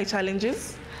have had my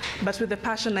challenges, but with the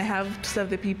passion I have to serve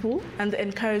the people and the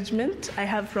encouragement I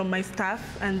have from my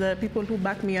staff and the people who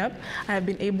back me up, I have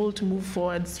been able to move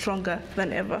forward stronger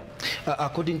than ever.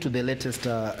 According to the latest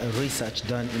research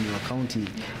done in your county,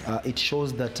 it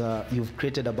shows that you've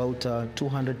created about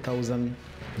 200,000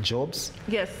 jobs.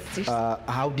 Yes.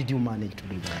 How did you manage to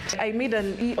do that? I made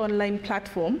an e-online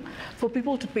platform for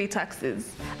people to pay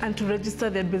taxes and to register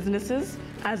their businesses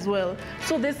as well.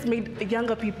 So this made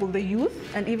younger people, the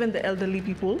youth, and even the elderly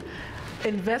people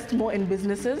invest more in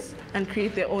businesses and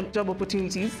create their own job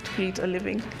opportunities to create a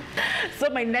living. So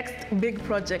my next big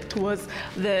project was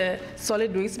the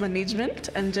solid waste management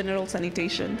and general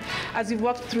sanitation. As you've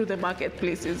walked through the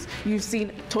marketplaces, you've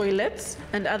seen toilets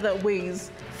and other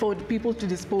ways for people to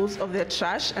dispose of their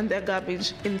trash and their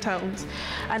garbage in towns.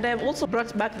 And I've also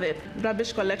brought back the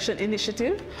rubbish collection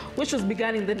initiative, which was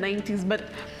begun in the 90s, but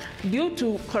due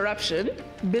to corruption,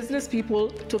 business people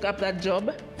took up that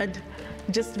job and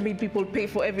just made people pay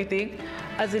for everything,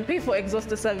 as in pay for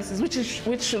exhauster services,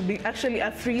 which should be actually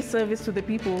a free service to the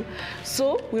people.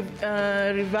 So we've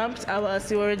revamped our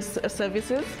sewerage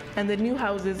services, and the new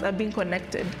houses are being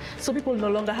connected, so people no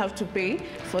longer have to pay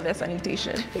for their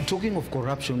sanitation. Talking of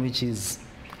corruption, which is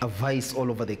a vice all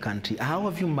over the country, how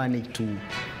have you managed to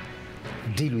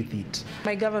deal with it?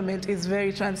 My government is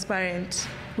very transparent.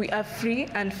 We are free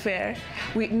and fair.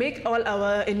 We make all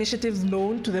our initiatives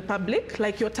known to the public,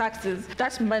 like your taxes.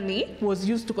 That money was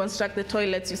used to construct the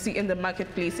toilets you see in the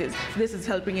marketplaces. This is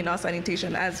helping in our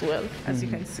sanitation as well, as you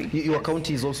can see. Your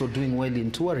county is also doing well in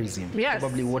tourism. Yes.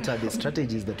 Probably what are the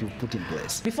strategies that you've put in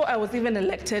place? Before I was even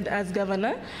elected as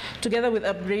governor, together with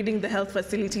upgrading the health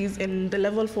facilities in the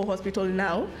level 4 hospital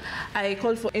now, I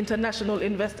called for international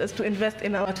investors to invest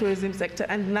in our tourism sector,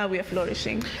 and now we are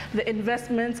flourishing. The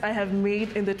investments I have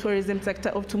made in the tourism sector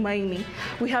of Tumaini.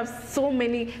 We have so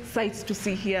many sites to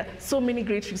see here, so many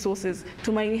great resources.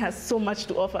 Tumaini has so much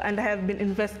to offer, and I have been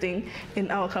investing in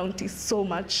our county so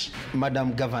much.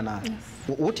 Madam Governor,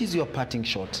 yes. What is your parting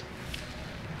shot?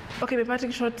 Okay, my parting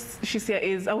shot, Shisia,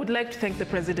 is I would like to thank the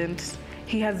President.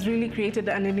 He has really created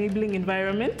an enabling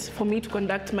environment for me to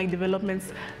conduct my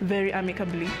developments very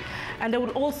amicably. And I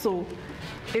would also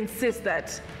insist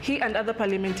that he and other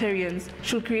parliamentarians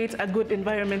should create a good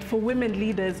environment for women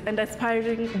leaders and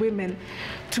aspiring women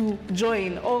to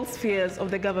join all spheres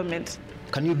of the government.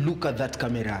 Can you look at that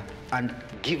camera and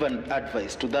give an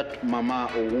advice to that mama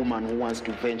or woman who wants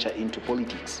to venture into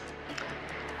politics?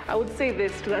 I would say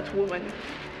this to that woman,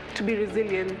 to be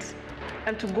resilient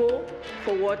and to go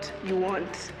for what you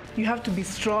want. You have to be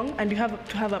strong, and you have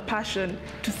to have a passion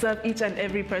to serve each and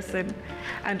every person.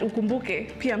 And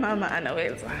ukumbuke, pia mama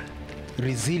anaweza.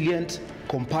 Resilient,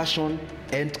 compassion,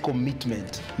 and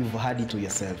commitment. You've had it to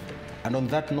yourself. And on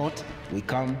that note, we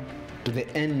come to the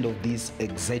end of this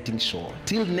exciting show.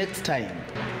 Till next time,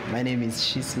 my name is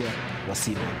Shisia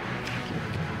Wasiba.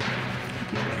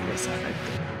 Thank you very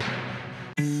much.